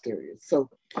distressed areas. So,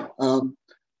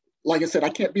 like I said, I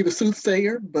can't be the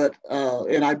soothsayer, but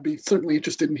and I'd be certainly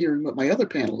interested in hearing what my other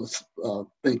panelists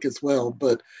think as well.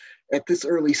 But at this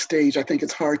early stage, I think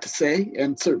it's hard to say,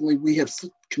 and certainly we have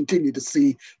continued to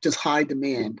see just high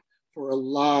demand for a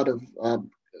lot of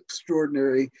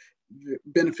extraordinary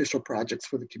beneficial projects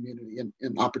for the community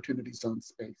in opportunity zone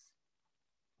space.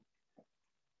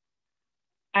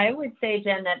 I would say,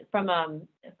 Jen, that from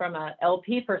a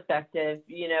LP perspective,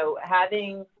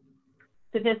 having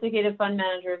sophisticated fund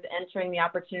managers entering the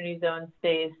opportunity zone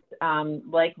space,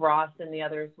 like Ross and the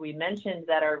others we mentioned,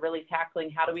 that are really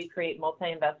tackling how do we create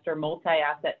multi-investor,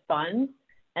 multi-asset funds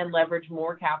and leverage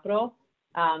more capital.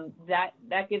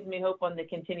 That gives me hope on the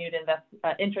continued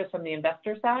interest from the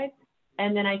investor side.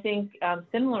 And then I think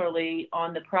similarly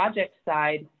on the project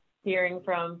side, hearing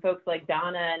from folks like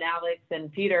Donna and Alex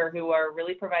and Peter, who are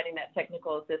really providing that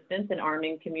technical assistance and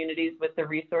arming communities with the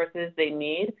resources they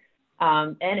need,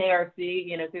 and ARC,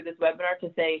 through this webinar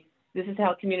to say, this is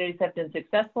how communities have been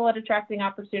successful at attracting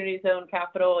opportunity zone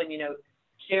capital, and,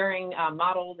 sharing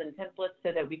models and templates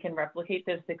so that we can replicate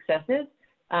those successes.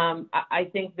 I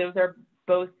think those are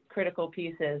both critical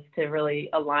pieces to really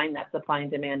align that supply and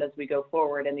demand as we go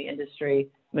forward and the industry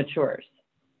matures.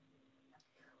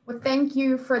 Well, thank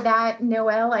you for that,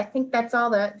 Noelle. I think that's all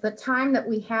the time that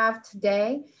we have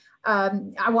today.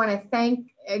 I want to thank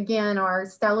again our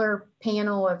stellar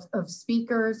panel of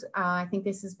speakers. I think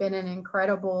this has been an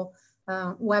incredible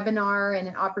webinar and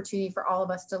an opportunity for all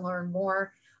of us to learn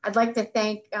more. I'd like to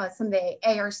thank some of the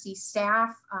ARC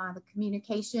staff, the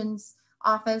communications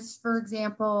office, for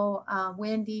example,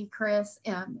 Wendy, Chris,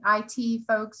 IT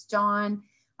folks, John.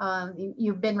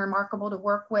 You've been remarkable to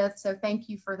work with, so thank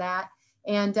you for that.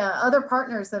 And other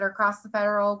partners that are across the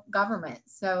federal government.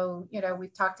 So,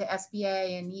 we've talked to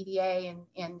SBA and EDA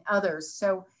and others.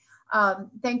 So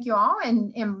thank you all.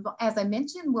 And as I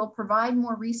mentioned, we'll provide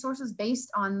more resources based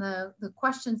on the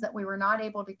questions that we were not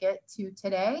able to get to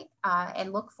today,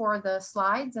 and look for the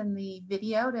slides and the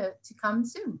video to come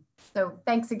soon. So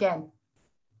thanks again.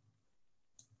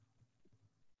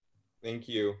 Thank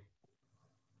you.